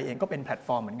ประเทศไทยเองก็เป็นแพลต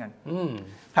ฟอร์มเหมือนกัน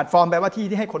แพลตฟอร์มแปลว่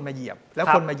าที่ให้คนมาเหยียบแล้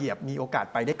วคนมาเหยียบมีโอก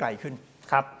าสไปได้ไกลขึ้น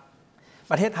ครับ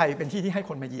ประเทศไทยเป็นที่ที่ให้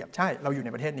คนมาเหยียบใช่เราอยู่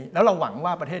ในประเทศนี้แล้วเราหวังว่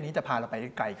าประเทศนี้จะพาเราไ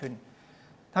ปไกลขึ้น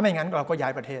ถ้าไม่งั้นเร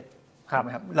าก็ย้ายประเทศค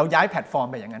รับเราย้ายแพลตฟอร์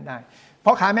มไปอย่างนั้นได้เ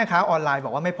พราะค้าแม่ค้าออนไลน์บอ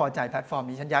กว่าไม่พอใจแพลตฟอร์ม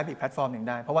นี้ฉันย้ายไปอีกแพลตฟอร์มหนึ่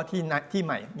งได้เพราะว่าที่ใ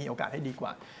หม่มีโอกาสให้ดีกว่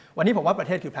าวันนี้ผมว่าประเ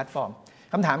ทศคือแพลตฟอร์ม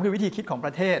คำถามคือวิธีคิดของ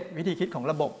ประเทศวิธีคิดของ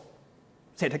ระบบ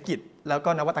เศรษฐกิจแล้ว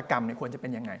ก็นวัตกรรมเนี่ยควรจะ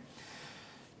เป็นยังไ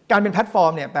งการเป็นแพลตฟอร์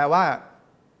มเนี่ยแปลว่า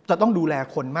จะต้องดูแล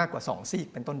คนมากกว่า2ซี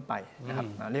กเป็นต้นไปนะครับ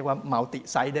เรียกว่า multi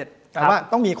sided แปลว่า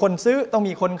ต้องมีคนซื้อต้อง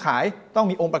มีคนขายต้อ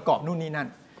งมีองค์ประกอบนู่นนี่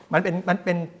นั่นมันเ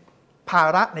ป็นภ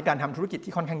าระในการทำธุรกิจ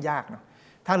ที่ค่อนข้างยากเนาะ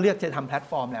ถ้าเลือกจะทำแพลต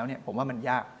ฟอร์มแล้วเนี่ยผมว่ามัน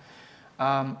ยา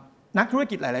กนักธุ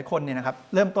รกิจหลายๆคนเนี่ยนะครับ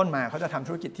เริ่มต้นมาเขาจะท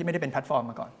ำธุรกิจที่ไม่ได้เป็นแพลตฟอร์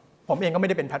มมาก่อนผมเองก็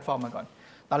ไม่ได้เป็นแพลตฟอร์มมาก่อ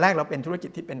นตอนแรกเราเป็นธุ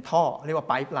รกิจที่เป็นท่อเรียกว่า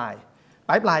ไพป์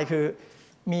ไลน์คื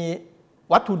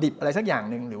อมีวัตถุดิบอะไรสักอย่า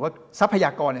งหนึ่งหรือว่าทรัพย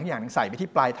ากรอะไรสักอย่างหนึ่งใส่ไปที่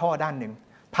ปลายท่อด้านหนึ่ง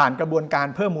ผ่านกระบวนกา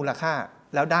รเพิ่มมูลค่า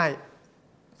แล้ว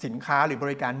ได้สินค้าหรือบ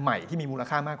ริการใหม่ที่มีมู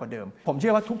ลค่ามากกว่าเดิมผมเ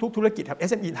ชื่อว่าทุกๆธุรกิจครับ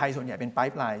SME ไทยส่วนใหญ่เป็นไ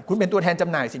พป์ไลน์คุณเป็นตัวแทน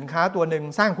จำหน่ายสินค้าตัวหนึ่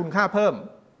งสร้างคุณค่าเพิ่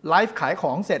มไลฟ์ขาย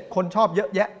ของเสร็จคนชอบเยอ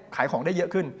ะแยะขายของได้เยอ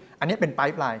ะขึ้นอันนี้เป็นไ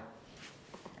พป์ไ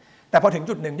ลน์แต่พอถึ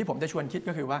งจุดหนึ่งที่ผมจะชวนคิด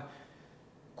ก็คือว่า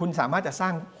คุณสามารถจะสร้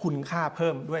างคุณค่าเพิ่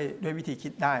มด้ว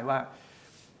ยวิธีคิดได้ว่า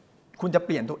คุณจะเ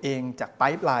ปลี่ยนตัวเองจากไ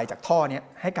พป์ไลน์จากท่อนี้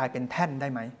ให้กลายเป็นแท่นได้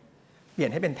ไหมเปลี่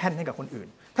ยนให้เป็นแท่นให้กับคนอื่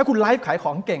นถ้าคุณไลฟ์ขาย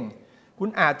ของเก่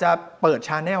งคุณอาจจะเปิดช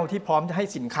าแนลที่พร้อมจะ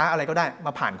ให้สินค้าอะไรก็ได้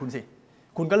มาผ่านคุ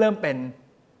ณสิคุณก็เริ่มเป็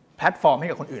นแพลตฟอร์ม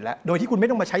ให้กับคนอื่นแล้วโดยที่คุณไม่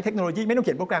ต้องมาใช้เทคโนโลยีไม่ต้องเ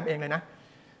ขียนโปรแกรมเองเลยน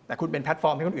ะแต่คุณเป็นแพลตฟ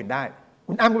อร์มให้คนอื่นได้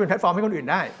คุณอ้ำก็เป็นแพลตฟอร์มให้คนอื่น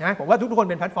ได้นะผมว่าทุกค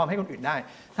นเป็นแพลตฟอร์มให้คนอื่นได้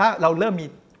ถ้าเราเริ่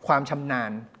มมีความชำน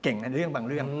าญเก่งในเรื่องบา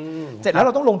งเรื่องเสร็จแล้ว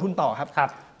เราต้องลงทุนต่อครั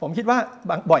บผมคิดว่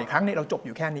าบ่อยครั้งเนี่ยเราจบ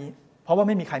อยู่แค่นี้เพราะว่า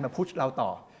ไม่มีใครมาพุชเราต่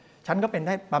อฉันก็เป็น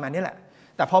ได้ประมาณนี้แหละ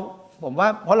แต่พอผ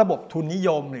มว่าเพราะระบบทุนนิ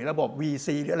ยมหรือระบบ VC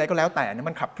หรืออะไรก็แล้วแต่เนี่ย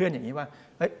มันขับเคลื่อนอย่างนี้ว่า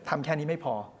เฮ้ยทำแค่นี้ไม่พ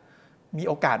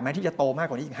อมีโอกาสไหมที่จะโตมา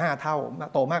กกว่านี้อีก5เท่า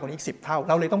โตมากกว่านี้อีก10เท่า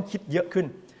เราเลยต้องคิดเยอะขึ้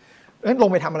นล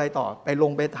งไปทำอะไรต่อ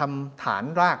ลงไปทำ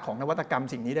ฐานรากของนวัตกรร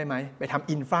มสิ่งนี้ได้ไหมไปทำ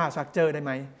อินฟราสตรัคเจอร์ได้ไ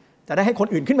หมจะได้ให้คน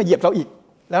อื่นขึ้นมาเหยียบเราอีก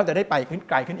แล้วจะได้ไปขึ้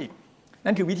นไกลขึ้นอี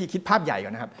กนั่นคือวิธีคิดภาพใหญ่ก่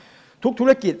อนนะครับทุ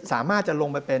กธุรกิจสามารถจะล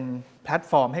งไปเป็นแพล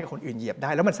ตฟอร์มให้กับคนอื่นเหยียบ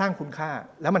ได้แล้วมันสร้างคุณค่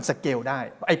าแล้วมันสเกล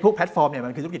ได้ไอ้พวกแพลตฟอร์มเนี่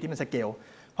ยมันคือธุรกิจที่มันสเก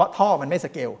ลเพราะท่อมันไม่ส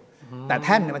เกลแต่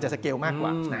แท่นเนี่ยมันจะสเกลมากกว่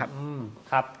านะครั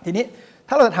บทีนี้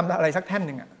ถ้าเราจะทำอะไรสักแท่นห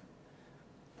นึ่งอ่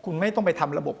ะคุณไม่ต้องไปท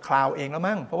ำระบบคลาวด์เองแล้ว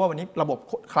มั้งเพราะว่าวันนี้ระบบ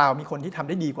คลาวด์มีคนที่ท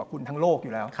ำได้ดีกว่าคุณทั้งโลก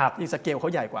อยู่แล้วที่สเกลเขา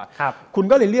ใหญ่กว่าคุ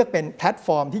ณก็เลยเลือกเป็นแพลตฟ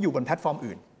อร์มที่อยู่บนแพลตฟอร์ม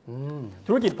อื่น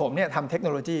ธุรกิจผมเนี่ยทำเทคโน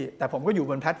โลยีแต่ผมก็อ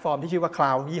ยู่บนแพลตฟอร์มที่ชื่อว่าคล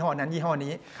าวด์ยี่ห้อนั้นยี่ห้อ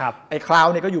นี้ไอ้คลาว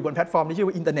ด์เนี่ยก็อยู่บนแพลตฟอร์มที่ชื่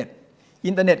อว่าอินเทอ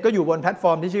ร์เน็ตก็อยู่บนแพลตฟอ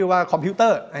ร์มที่ชื่อว่าคอมพิวเตอ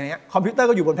ร์อะไรเงี้ยคอมพิวเตอร์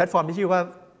ก็อยู่บนแพลตฟอร์มที่ชื่อว่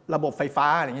าระบบไฟฟ้า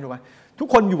อะไรอย่างนี้ถูกไหมทุ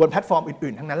กคนอยู่บนแพลตฟอร์ม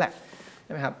อื่นๆทั้งนั้นแหละใ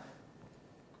ช่ไหมครั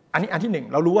บอันที่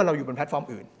1เรารู้ว่าเราอยู่บนแพลตฟอร์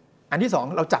มอื่นอันที่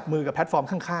2เราจับมือกับแพลตฟอร์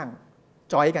มข้างๆ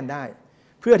จอยกัน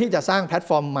ได้เพื่อที่จะสร้างแพลต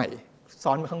ฟอร์มใ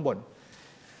หม่ซ้อนมาข้างบ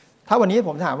นถ้าวันนี้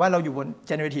ผมถามว่าเราอยู่บน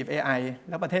generative AI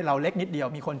แล้วประเทศเราเล็กนิดเดีย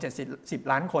วมีคน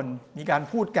70 ล้านคนมีกา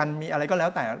รพูดกันมีอะไรก็แล้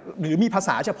วแต่หรือมีภา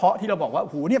ษาเฉพาะที่เราบอกว่าโอ้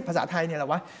โหเนี่ยภาษาไทยเนี่ยแหล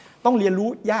ะวะต้องเรียน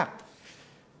รู้ยาก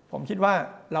ผมคิดว่า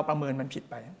เราประเมินมันผิด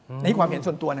ไปนี่ความเห็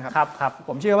นส่วนตัวนะครับ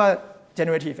ผมเชื่อว่า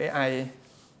generative AI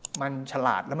มันฉ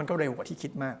ลาดแล้วมันก็เร็วกว่า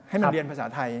ที่คิดมากให้มันเรียนภาษา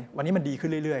ไทยวันนี้มันดี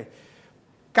ขึ้นเรื่อยๆ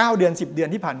9 เดือน10 เดือ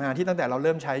นที่ผ่านมาที่ตั้งแต่เราเ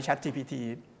ริ่มใช้ ChatGPT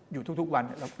อยู่ทุกๆวั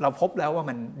นเราพบแล้วว่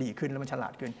ามันดีขึ้นแล้วมันฉลา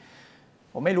ดขึ้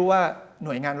นผมไม่รู้ว่า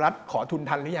หน่วยงานรัฐขอทุน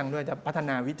ทันหรือยังด้วยจะพั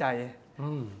ฒนาวิจัย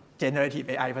generative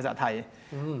AI ภาษาไท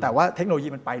ยแต่ว่าเทคโนโลยี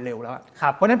มันไปเร็วแล้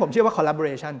วเพราะฉะนั้นผมเชื่อว่า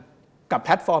collaboration กับแ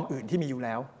พลตฟอร์มอื่นที่มีอยู่แ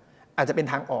ล้วอาจจะเป็น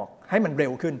ทางออกให้มัน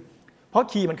เร็วขึ้นเพรา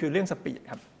ะคีย์มันคือเรื่องสปี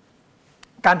ดครั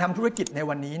บการทำธุรกิจใน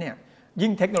วันนี้เนี่ยยิ่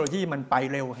งเทคโนโลยีมันไ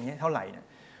ปเร็วอย่างนี้เท่าไหร่เนี่ย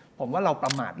ผมว่าเรา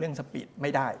ประมาทเรื่องสปีด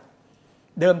ไม่ได้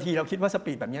เดิมทีเราคิดว่าส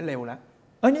ปีดแบบนี้เร็วแล้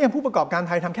วนี่ผู้ประกอบการ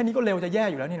ไทยทำแค่นี้ก็เร็วจะแย่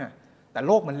อยู่แล้วนี่นะแต่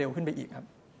โลกมันเร็วขึ้นไปอีกครั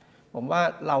บผ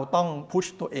มว่าเราต้อ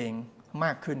งพุชตัวเอง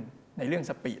มากขึ้นในเรื่อ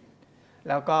งสปีดแ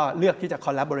ล้วก็เลือกที่จะ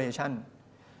collaboration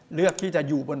เลือกที่จะ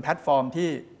อยู่บนแพลตฟอร์มที่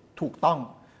ถูกต้อ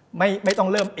งไม่ต้อง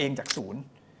เริ่มเองจากศูนย์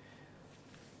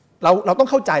เราต้อ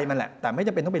งเข้าใจมันแหละแต่ไม่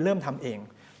จำเป็นต้องไปเริ่มทำเอง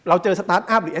เราเจอสตาร์ท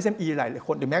อัพหรือ SME หลาย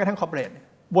คนหรือแม้กระทั่งคอร์ปอเร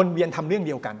ทวนเวียนทำเรื่อง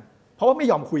เดียวกันเพราะว่า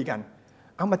ไม่ยอมคุยกัน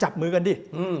เอามาจับมือกันดิ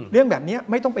เรื่องแบบนี้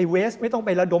ไม่ต้องไปเวสไม่ต้องไ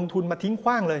ประดมทุนมาทิ้ง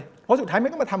ขว้างเลยเพราะสุดท้าย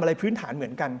ไม่ต้องมาทำอะไรพื้นฐานเหมื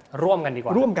อนกันร่ว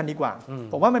มกันดีกว่า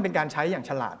ผมว่ามันเป็นการใช้อย่า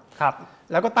งฉลา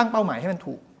ดแล้วก็ตั้งเป้าหมายให้มั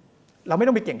นถูกเราไม่ต้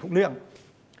องไปเก่งทุกเรื่อ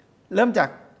งเริ่มจา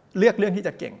กเลือกเรื่องที่จ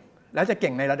ะเก่ง แล้วจะเ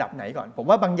ก่งในระดับไหนก่อนผม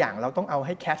ว่าบางอย่างเราต้องเอาใ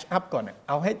ห้แคชอัพก่อน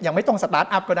เอาให้ยังไม่ต้องสตาร์ท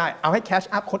อัพก็ได้เอาให้แคช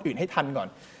อัพคนอื่นให้ทันก่อน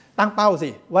ตั้งเป้าสิ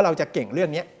ว่าเราจะเก่งเรื่อง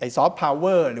นี้ไอ้ซอฟต์พาวเว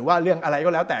อร์หรือว่าเรื่องอะไรก็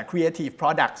แล้วแต่ creative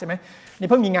product ใช่ไหมนี่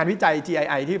เพิ่งมีงานวิจัย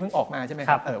GII ที่เพิ่งออกมาใช่ไหม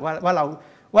ครับว่า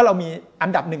เรามีอั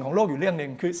นดับหนึ่งของโลกอยู่เรื่องหนึ่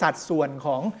งคือสัดส่วนข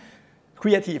อง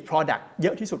creative product เย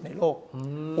อะที่สุดในโลก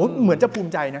โอ้เหมือนจะภู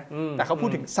มิใจนะแต่เขาพูด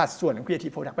ถึงสัดส่วนของ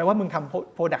creative product แปลว่ามึงท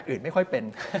ำ product อื่นไม่ค่อยเป็น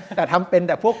แต่ทำเป็นแ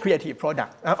ต่พวก creative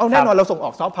product เอาแน่นอนเราส่งอ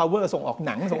อก soft power ส่งออกห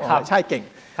นังส่งออกใช่เก่ง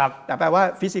แต่แปลว่า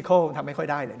physical ทำไม่ค่อย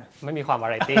ได้เลยนะไม่มีความ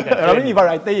variety เกิดขึ้นเราไม่มี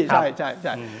variety ใช่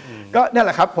ก็นั่นแห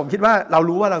ละครับผมคิดว่าเรา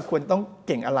รู้ว่าเราควรต้องเ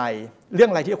ก่งอะไรเรื่อง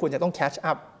อะไรที่ควรจะต้อง catch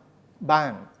up บ้า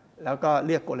งแล้วก็เ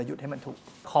ลือกกลยุทธ์ให้มันถูก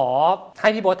ขอให้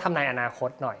พี่โบ๊ททำนายอนาคต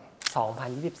หน่อย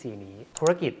2024นี้ธุ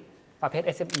รกิจประเภท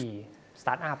SME สต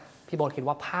าร์ทอัพพี่โบ๊ทคิด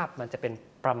ว่าภาพมันจะเป็น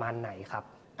ประมาณไหนครับ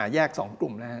แยก2ก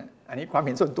ลุ่มนะฮะอันนี้ความเ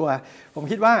ห็นส่วนตัวผม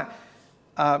คิดว่า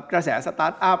กระแสสตา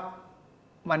ร์ทอัพ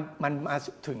มันมา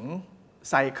ถึง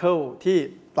ไซเคิลที่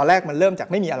ตอนแรกมันเริ่มจาก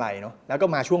ไม่มีอะไรเนาะแล้วก็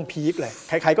มาช่วงพีคเลย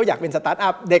ใครๆก็อยากเป็นสตาร์ทอั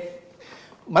พเด็ก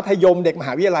มัธยมเด็กมห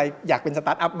าวิทยาลัยอยากเป็นสต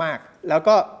าร์ทอัพมากแล้ว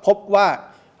ก็พบว่า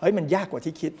เฮ้ยมันยากกว่า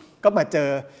ที่คิดก็มาเจอ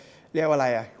เรียกว่าอะไร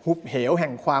หุบเหวแห่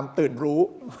งความตื่นรู้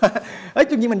เฮ้ย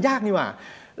จริงๆมันยากนี่หว่า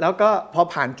แล้วก็พอ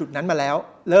ผ่านจุดนั้นมาแล้ว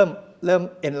เริ่ม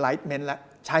enlightenment แล้ว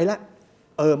ใช้แล้ว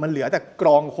มันเหลือแต่กร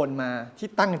องคนมาที่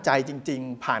ตั้งใจจริง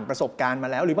ๆผ่านประสบการณ์มา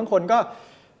แล้วหรือบางคนก็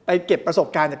ไปเก็บประสบ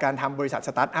การณ์จากการทำบริษัทส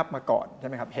ตาร์ทอัพมาก่อนใช่ไ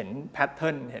หมครับเห็นแพทเทิ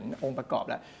ร์นเห็นองค์ประกอบ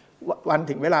แล้ววัน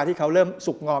ถึงเวลาที่เขาเริ่ม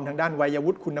สุกงอมทางด้านวัย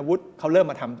วุฒิคุณวุฒิเขาเริ่ม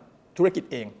มาทำธุรกิจ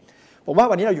เองผมว่า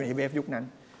วันนี้เราอยู่ในเวฟยุคนั้น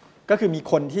ก็คือมี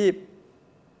คนที่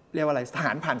เรียกว่าอะไรทห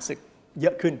ารผ่านศึกเย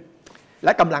อะขึ้นแล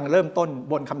ะกำลังเริ่มต้น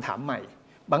บนคำถามใหม่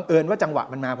บังเอิญว่าจังหวะ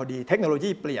มันมาพอดีเทคโนโลยี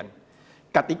เปลี่ยน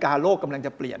กติกาโลกกำลังจ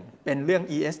ะเปลี่ยนเป็นเรื่อง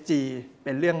ESG เ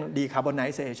ป็นเรื่อง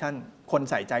decarbonization คน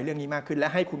ใส่ใจเรื่องนี้มากขึ้นและ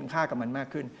ให้คุณค่ากับมันมาก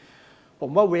ขึ้นผ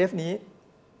มว่าเวฟนี้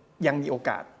ยังมีโอ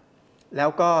กาสแล้ว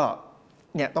ก็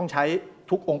เนี่ยต้องใช้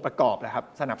ทุกองค์ประกอบแหละครับ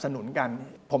สนับสนุนกัน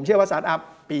ผมเชื่อว่าสตาร์ทอัพ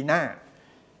ปีหน้า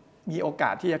มีโอก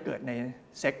าสที่จะเกิดใน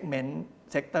เซกเมนต์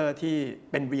เซกเตอร์ที่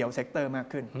เป็น real sector มาก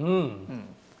ขึ้น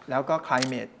แล้วก็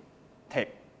climate tech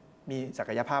มีศั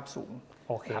กยภาพสูง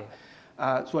โอเค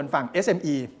ส่วนฝั่ง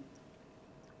SME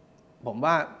ผม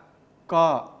ว่าก็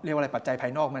เรียกว่าอะไรปัจจัยภา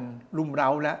ยนอกมันรุมเร้า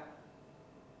และ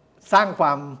สร้างคว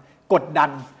ามกดดั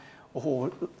นโอ้โห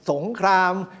สงครา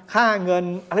มค่าเงิน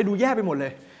อะไรดูแย่ไปหมดเล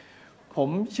ยผม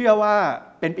เชื่อว่า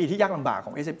เป็นปีที่ยากลำบากข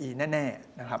อง SME แน่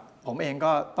ๆนะครับผมเอง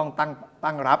ก็ต้อง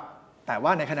ตั้งรับแต่ว่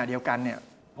าในขณะเดียวกันเนี่ย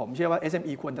ผมเชื่อว่า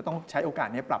SME ควรจะต้องใช้โอกาส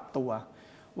นี้ปรับตัว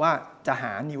ว่าจะห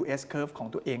า new S curve ของ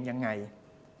ตัวเองยังไง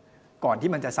ก่อนที่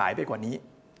มันจะสายไปกว่านี้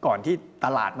ก่อนที่ต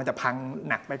ลาดมันจะพัง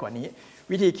หนักไปกว่านี้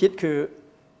วิธีคิดคือ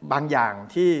บางอย่าง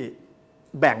ที่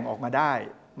แบ่งออกมาได้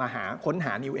มาค้นห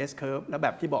า new S curve แล้วแบ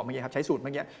บที่บอกเมื่อกี้ครับใช้สูตรเ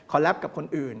มื่อกี้คอลแลบกับคน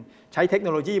อื่นใช้เทคโน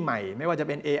โลยีใหม่ไม่ว่าจะเ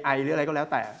ป็น AI หรืออะไรก็แล้ว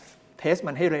แต่เทส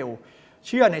มันให้เร็วเ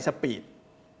ชื่อในสปีด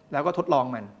แล้วก็ทดลอง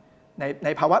มันใน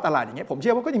ภาวะตลาดอย่างเงี้ยผมเ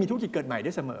ชื่อว่าก็จะมีธุรกิจเกิดใหม่ไ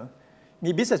ด้เสมอ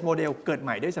มี business model เกิดให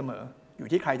ม่ได้เสมออยู่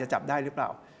ที่ใครจะจับได้หรือเปล่า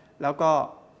แล้วก็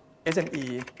SME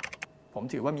ผม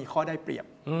ถือว่ามีข้อได้เปรียบ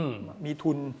มี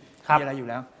ทุนมีอะไรอยู่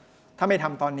แล้วถ้าไม่ท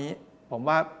ำตอนนี้ผม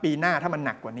ว่าปีหน้าถ้ามันห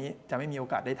นักกว่านี้จะไม่มีโอ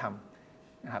กาสได้ท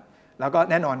ำนะครับแล้วก็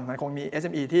แน่นอนมันคงมี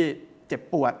SME ที่เจ็บ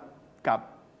ปวดกับ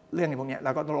เรื่องพวกนี้แ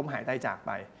ล้วก็ล้มหายตายจากไ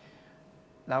ป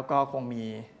แล้วก็คงมี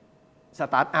ส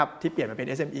ตาร์ทอัพที่เปลี่ยนมาเป็น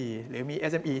SME หรือมี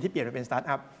SME ที่เปลี่ยนมาเป็นสตาร์ท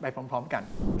อัพไปพร้อมๆกัน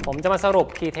ผมจะมาสรุป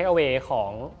Key Takeaway ขอ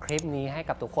งคลิปนี้ให้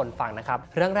กับทุกคนฟังนะครับ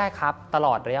เรื่องแรกครับตล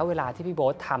อดระยะเวลาที่พี่โบ๊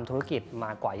ททำธุรกิจม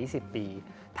ากว่า20ปี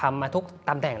ทำมาทุก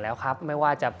ตำแหน่งแล้วครับไม่ว่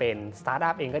าจะเป็นสตาร์ทอั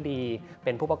พเองก็ดีเ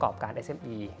ป็นผู้ประกอบการ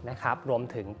SME นะครับรวม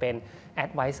ถึงเป็น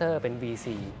Advisor เป็น VC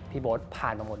พี่โบ๊ทผ่า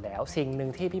นมาหมดแล้วสิ่งหนึ่ง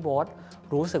ที่พี่โบ๊ท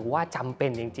รู้สึกว่าจำเป็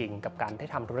นจริงๆกับการได้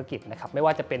ทำธุรกิจนะครับไม่ว่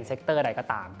าจะเป็นเซกเตอร์ใดก็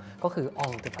ตามก็คือ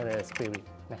Entrepreneur Spirit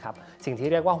นะครับสิ่งที่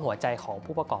เรียกว่าหัวใจของ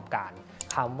ผู้ประกอบการ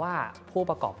คำว่าผู้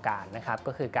ประกอบการนะครับ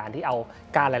ก็คือการที่เอา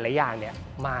การหลายๆอย่างเนี่ย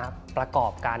มาประกอ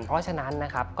บกันเพราะฉะนั้นน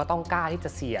ะครับก็ต้องกล้าที่จ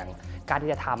ะเสี่ยงกล้า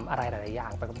ที่จะทำอะไรหลายๆอย่า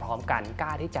งไปพร้อมๆกันกล้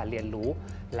าที่จะเรียนรู้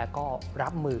และก็รั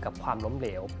บมือกับความล้มเหล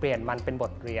วเปลี่ยนมันเป็นบ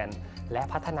ทเรียนและ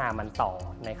พัฒนามันต่อ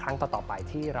ในครั้งต่อๆไป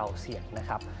ที่เราเสี่ยงนะ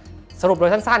ครับสรุปโด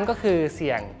ยสั้นๆก็คือเ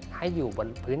สี่ยงให้อยู่บน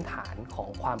พื้นฐานของ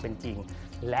ความเป็นจริง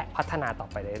และพัฒนาต่อ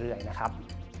ไปเรื่อยๆนะครับ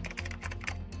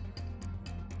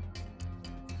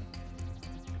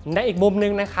ในอีกมุมนึ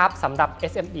งนะครับสำหรับ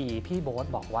SME พี่โบ๊ท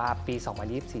บอกว่าปี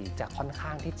 2024 จะค่อนข้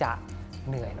างที่จะ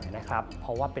เหนื่อยหน่อยนะครับเพร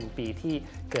าะว่าเป็นปีที่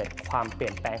เกิดความเปลี่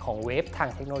ยนแปลงของเวฟทาง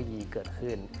เทคโนโลยีเกิด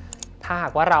ขึ้นท ถ้าห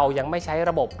ากว่าเรายังไม่ใช้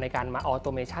ระบบในการมาออโต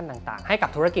เมชันต่างๆให้กับ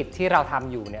ธุรกิจที่เราท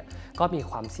ำอยู่เนี่ยก็มี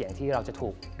ความเสี่ยงที่เราจะถู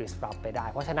ก disrupt ไปได้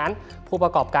เพราะฉะนั้นผู้ปร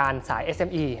ะกอบการสาย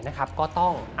SME นะครับก็ต้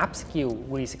อง up skill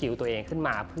re skill ตัวเองขึ้นม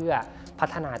าเพื่อพั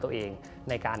ฒนาตัวเอง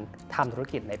ในการทำธุร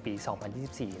กิจในปี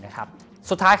 2024 นะครับ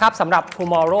สุดท้ายครับสำหรับ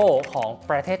tomorrow ของ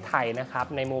ประเทศไทยนะครับ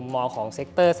ในมุมมองของเซก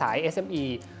เตอร์สาย SME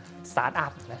สตาร์ทอั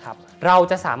พนะครับเรา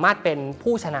จะสามารถเป็น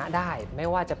ผู้ชนะได้ไม่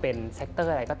ว่าจะเป็นเซกเตอ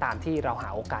ร์อะไรก็ตามที่เราหา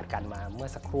โอกาสกันมาเมื่อ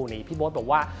สักครู่นี้พี่โบ๊ทบอก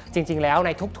ว่าจริงๆแล้วใน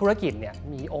ทุกธุรกิจเนี่ย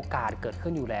มีโอกาสเกิด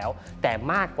ขึ้นอยู่แล้วแต่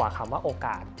มากกว่าคำว่าโอก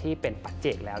าสที่เป็นปัจเจ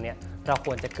กแล้วเนี่ยเราค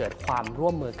วรจะเกิดความร่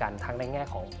วมมือกันทั้งในแง่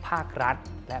ของภาครัฐ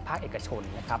และภาคเอกชน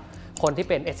นะครับคนที่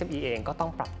เป็น SME เองก็ต้อ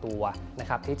งปรับตัวนะ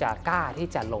ครับที่จะกล้าที่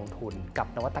จะลงทุนกับ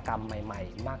นวัตกรรมใหม่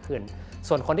ๆมากขึ้น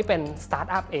ส่วนคนที่เป็นสตาร์ท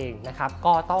อัพเองนะครับ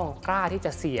ก็ต้องกล้าที่จ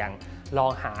ะเสี่ยงลอ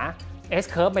งหา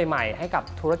S-curve ใหม่ๆให้กับ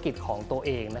ธุรกิจของตัวเ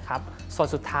องนะครับส่วน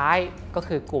สุดท้ายก็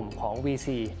คือกลุ่มของ VC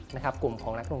นะครับกลุ่มข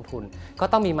องนักลงทุนก็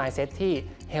ต้องมี mindset ที่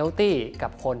healthy กั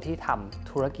บคนที่ทำ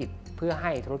ธุรกิจเพื่อใ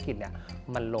ห้ธุรกิจเนี่ย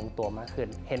มันลงตัวมากขึ้น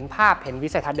เห็นภาพเห็นวิ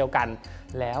สัยทัศน์เดียวกัน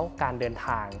แล้วการเดินท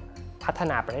างพัฒ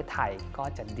นาประเทศไทยก็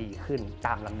จะดีขึ้นต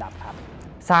ามลำดับครับ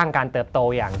สร้างการเติบโต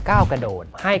อย่างก้าวกระโดด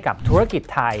ให้กับธุรกิจ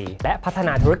ไทยและพัฒน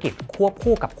าธุรกิจควบ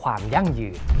คู่กับความยั่งยื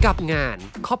นกับงาน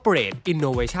Corporate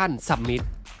Innovation Summit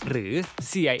หรือ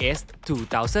CIS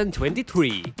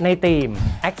 2023 ในธีม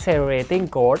Accelerating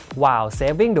Growth While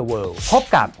Saving the World พบ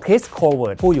กับคริสโคเวิ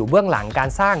ร์ดผู้อยู่เบื้องหลังการ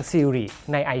สร้าง Siri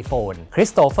ใน iPhone คริ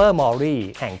สโตเฟอร์มอรี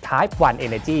แห่ง Type One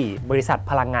Energy บริษัท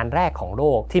พลังงานแรกของโล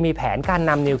กที่มีแผนการ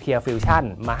นำนิวเคลียร์ฟิวชั่น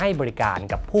มาให้บริการ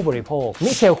กับผู้บริโภค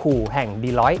มิเชลคูแห่ง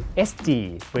Deloitte SG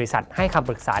บริษัทให้คำ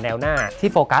ปรึกษาแนวหน้าที่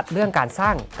โฟกัสเรื่องการสร้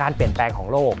างการเปลี่ยนแปลงของ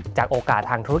โลกจากโอกาส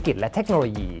ทางธุรกิจและเทคโนโล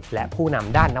ยีและผู้น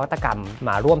ำด้านนวัตกรรมม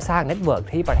าร่วมสร้างเน็ตเวิร์ก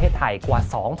ที่ประเทศไทยกว่า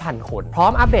 2,000 คนพร้อ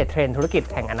มอัปเดตเทรนด์ธุรกิจ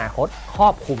แห่งอนาคตครอ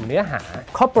บคลุมเนื้อหา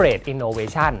Corporate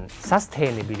Innovation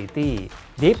Sustainability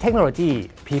Deep Technology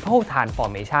People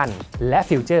Transformation และ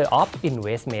Future of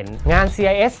Investment งาน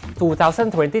CIS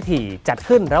 2023 จัด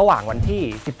ขึ้นระหว่างวัน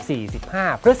ที่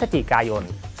 14-15 พฤศจิกายน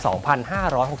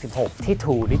 2566 ที่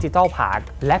True Digital Park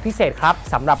และพิเศษครับ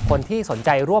สำหรับคนที่สนใจ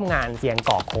ร่วมงานเพียง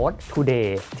กรอกโค้ด Today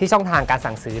ที่ช่องทางการ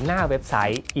สั่งซื้อหน้าเว็บไซ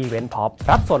ต์ Event Pop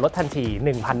รับส่วนลดทันที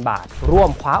 1,000 บาทร่วม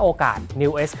คว้าโอกาส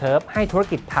New S-Curve ให้ธุร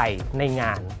กิจไทยในง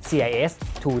าน CIS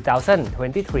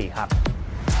 2023 ครับ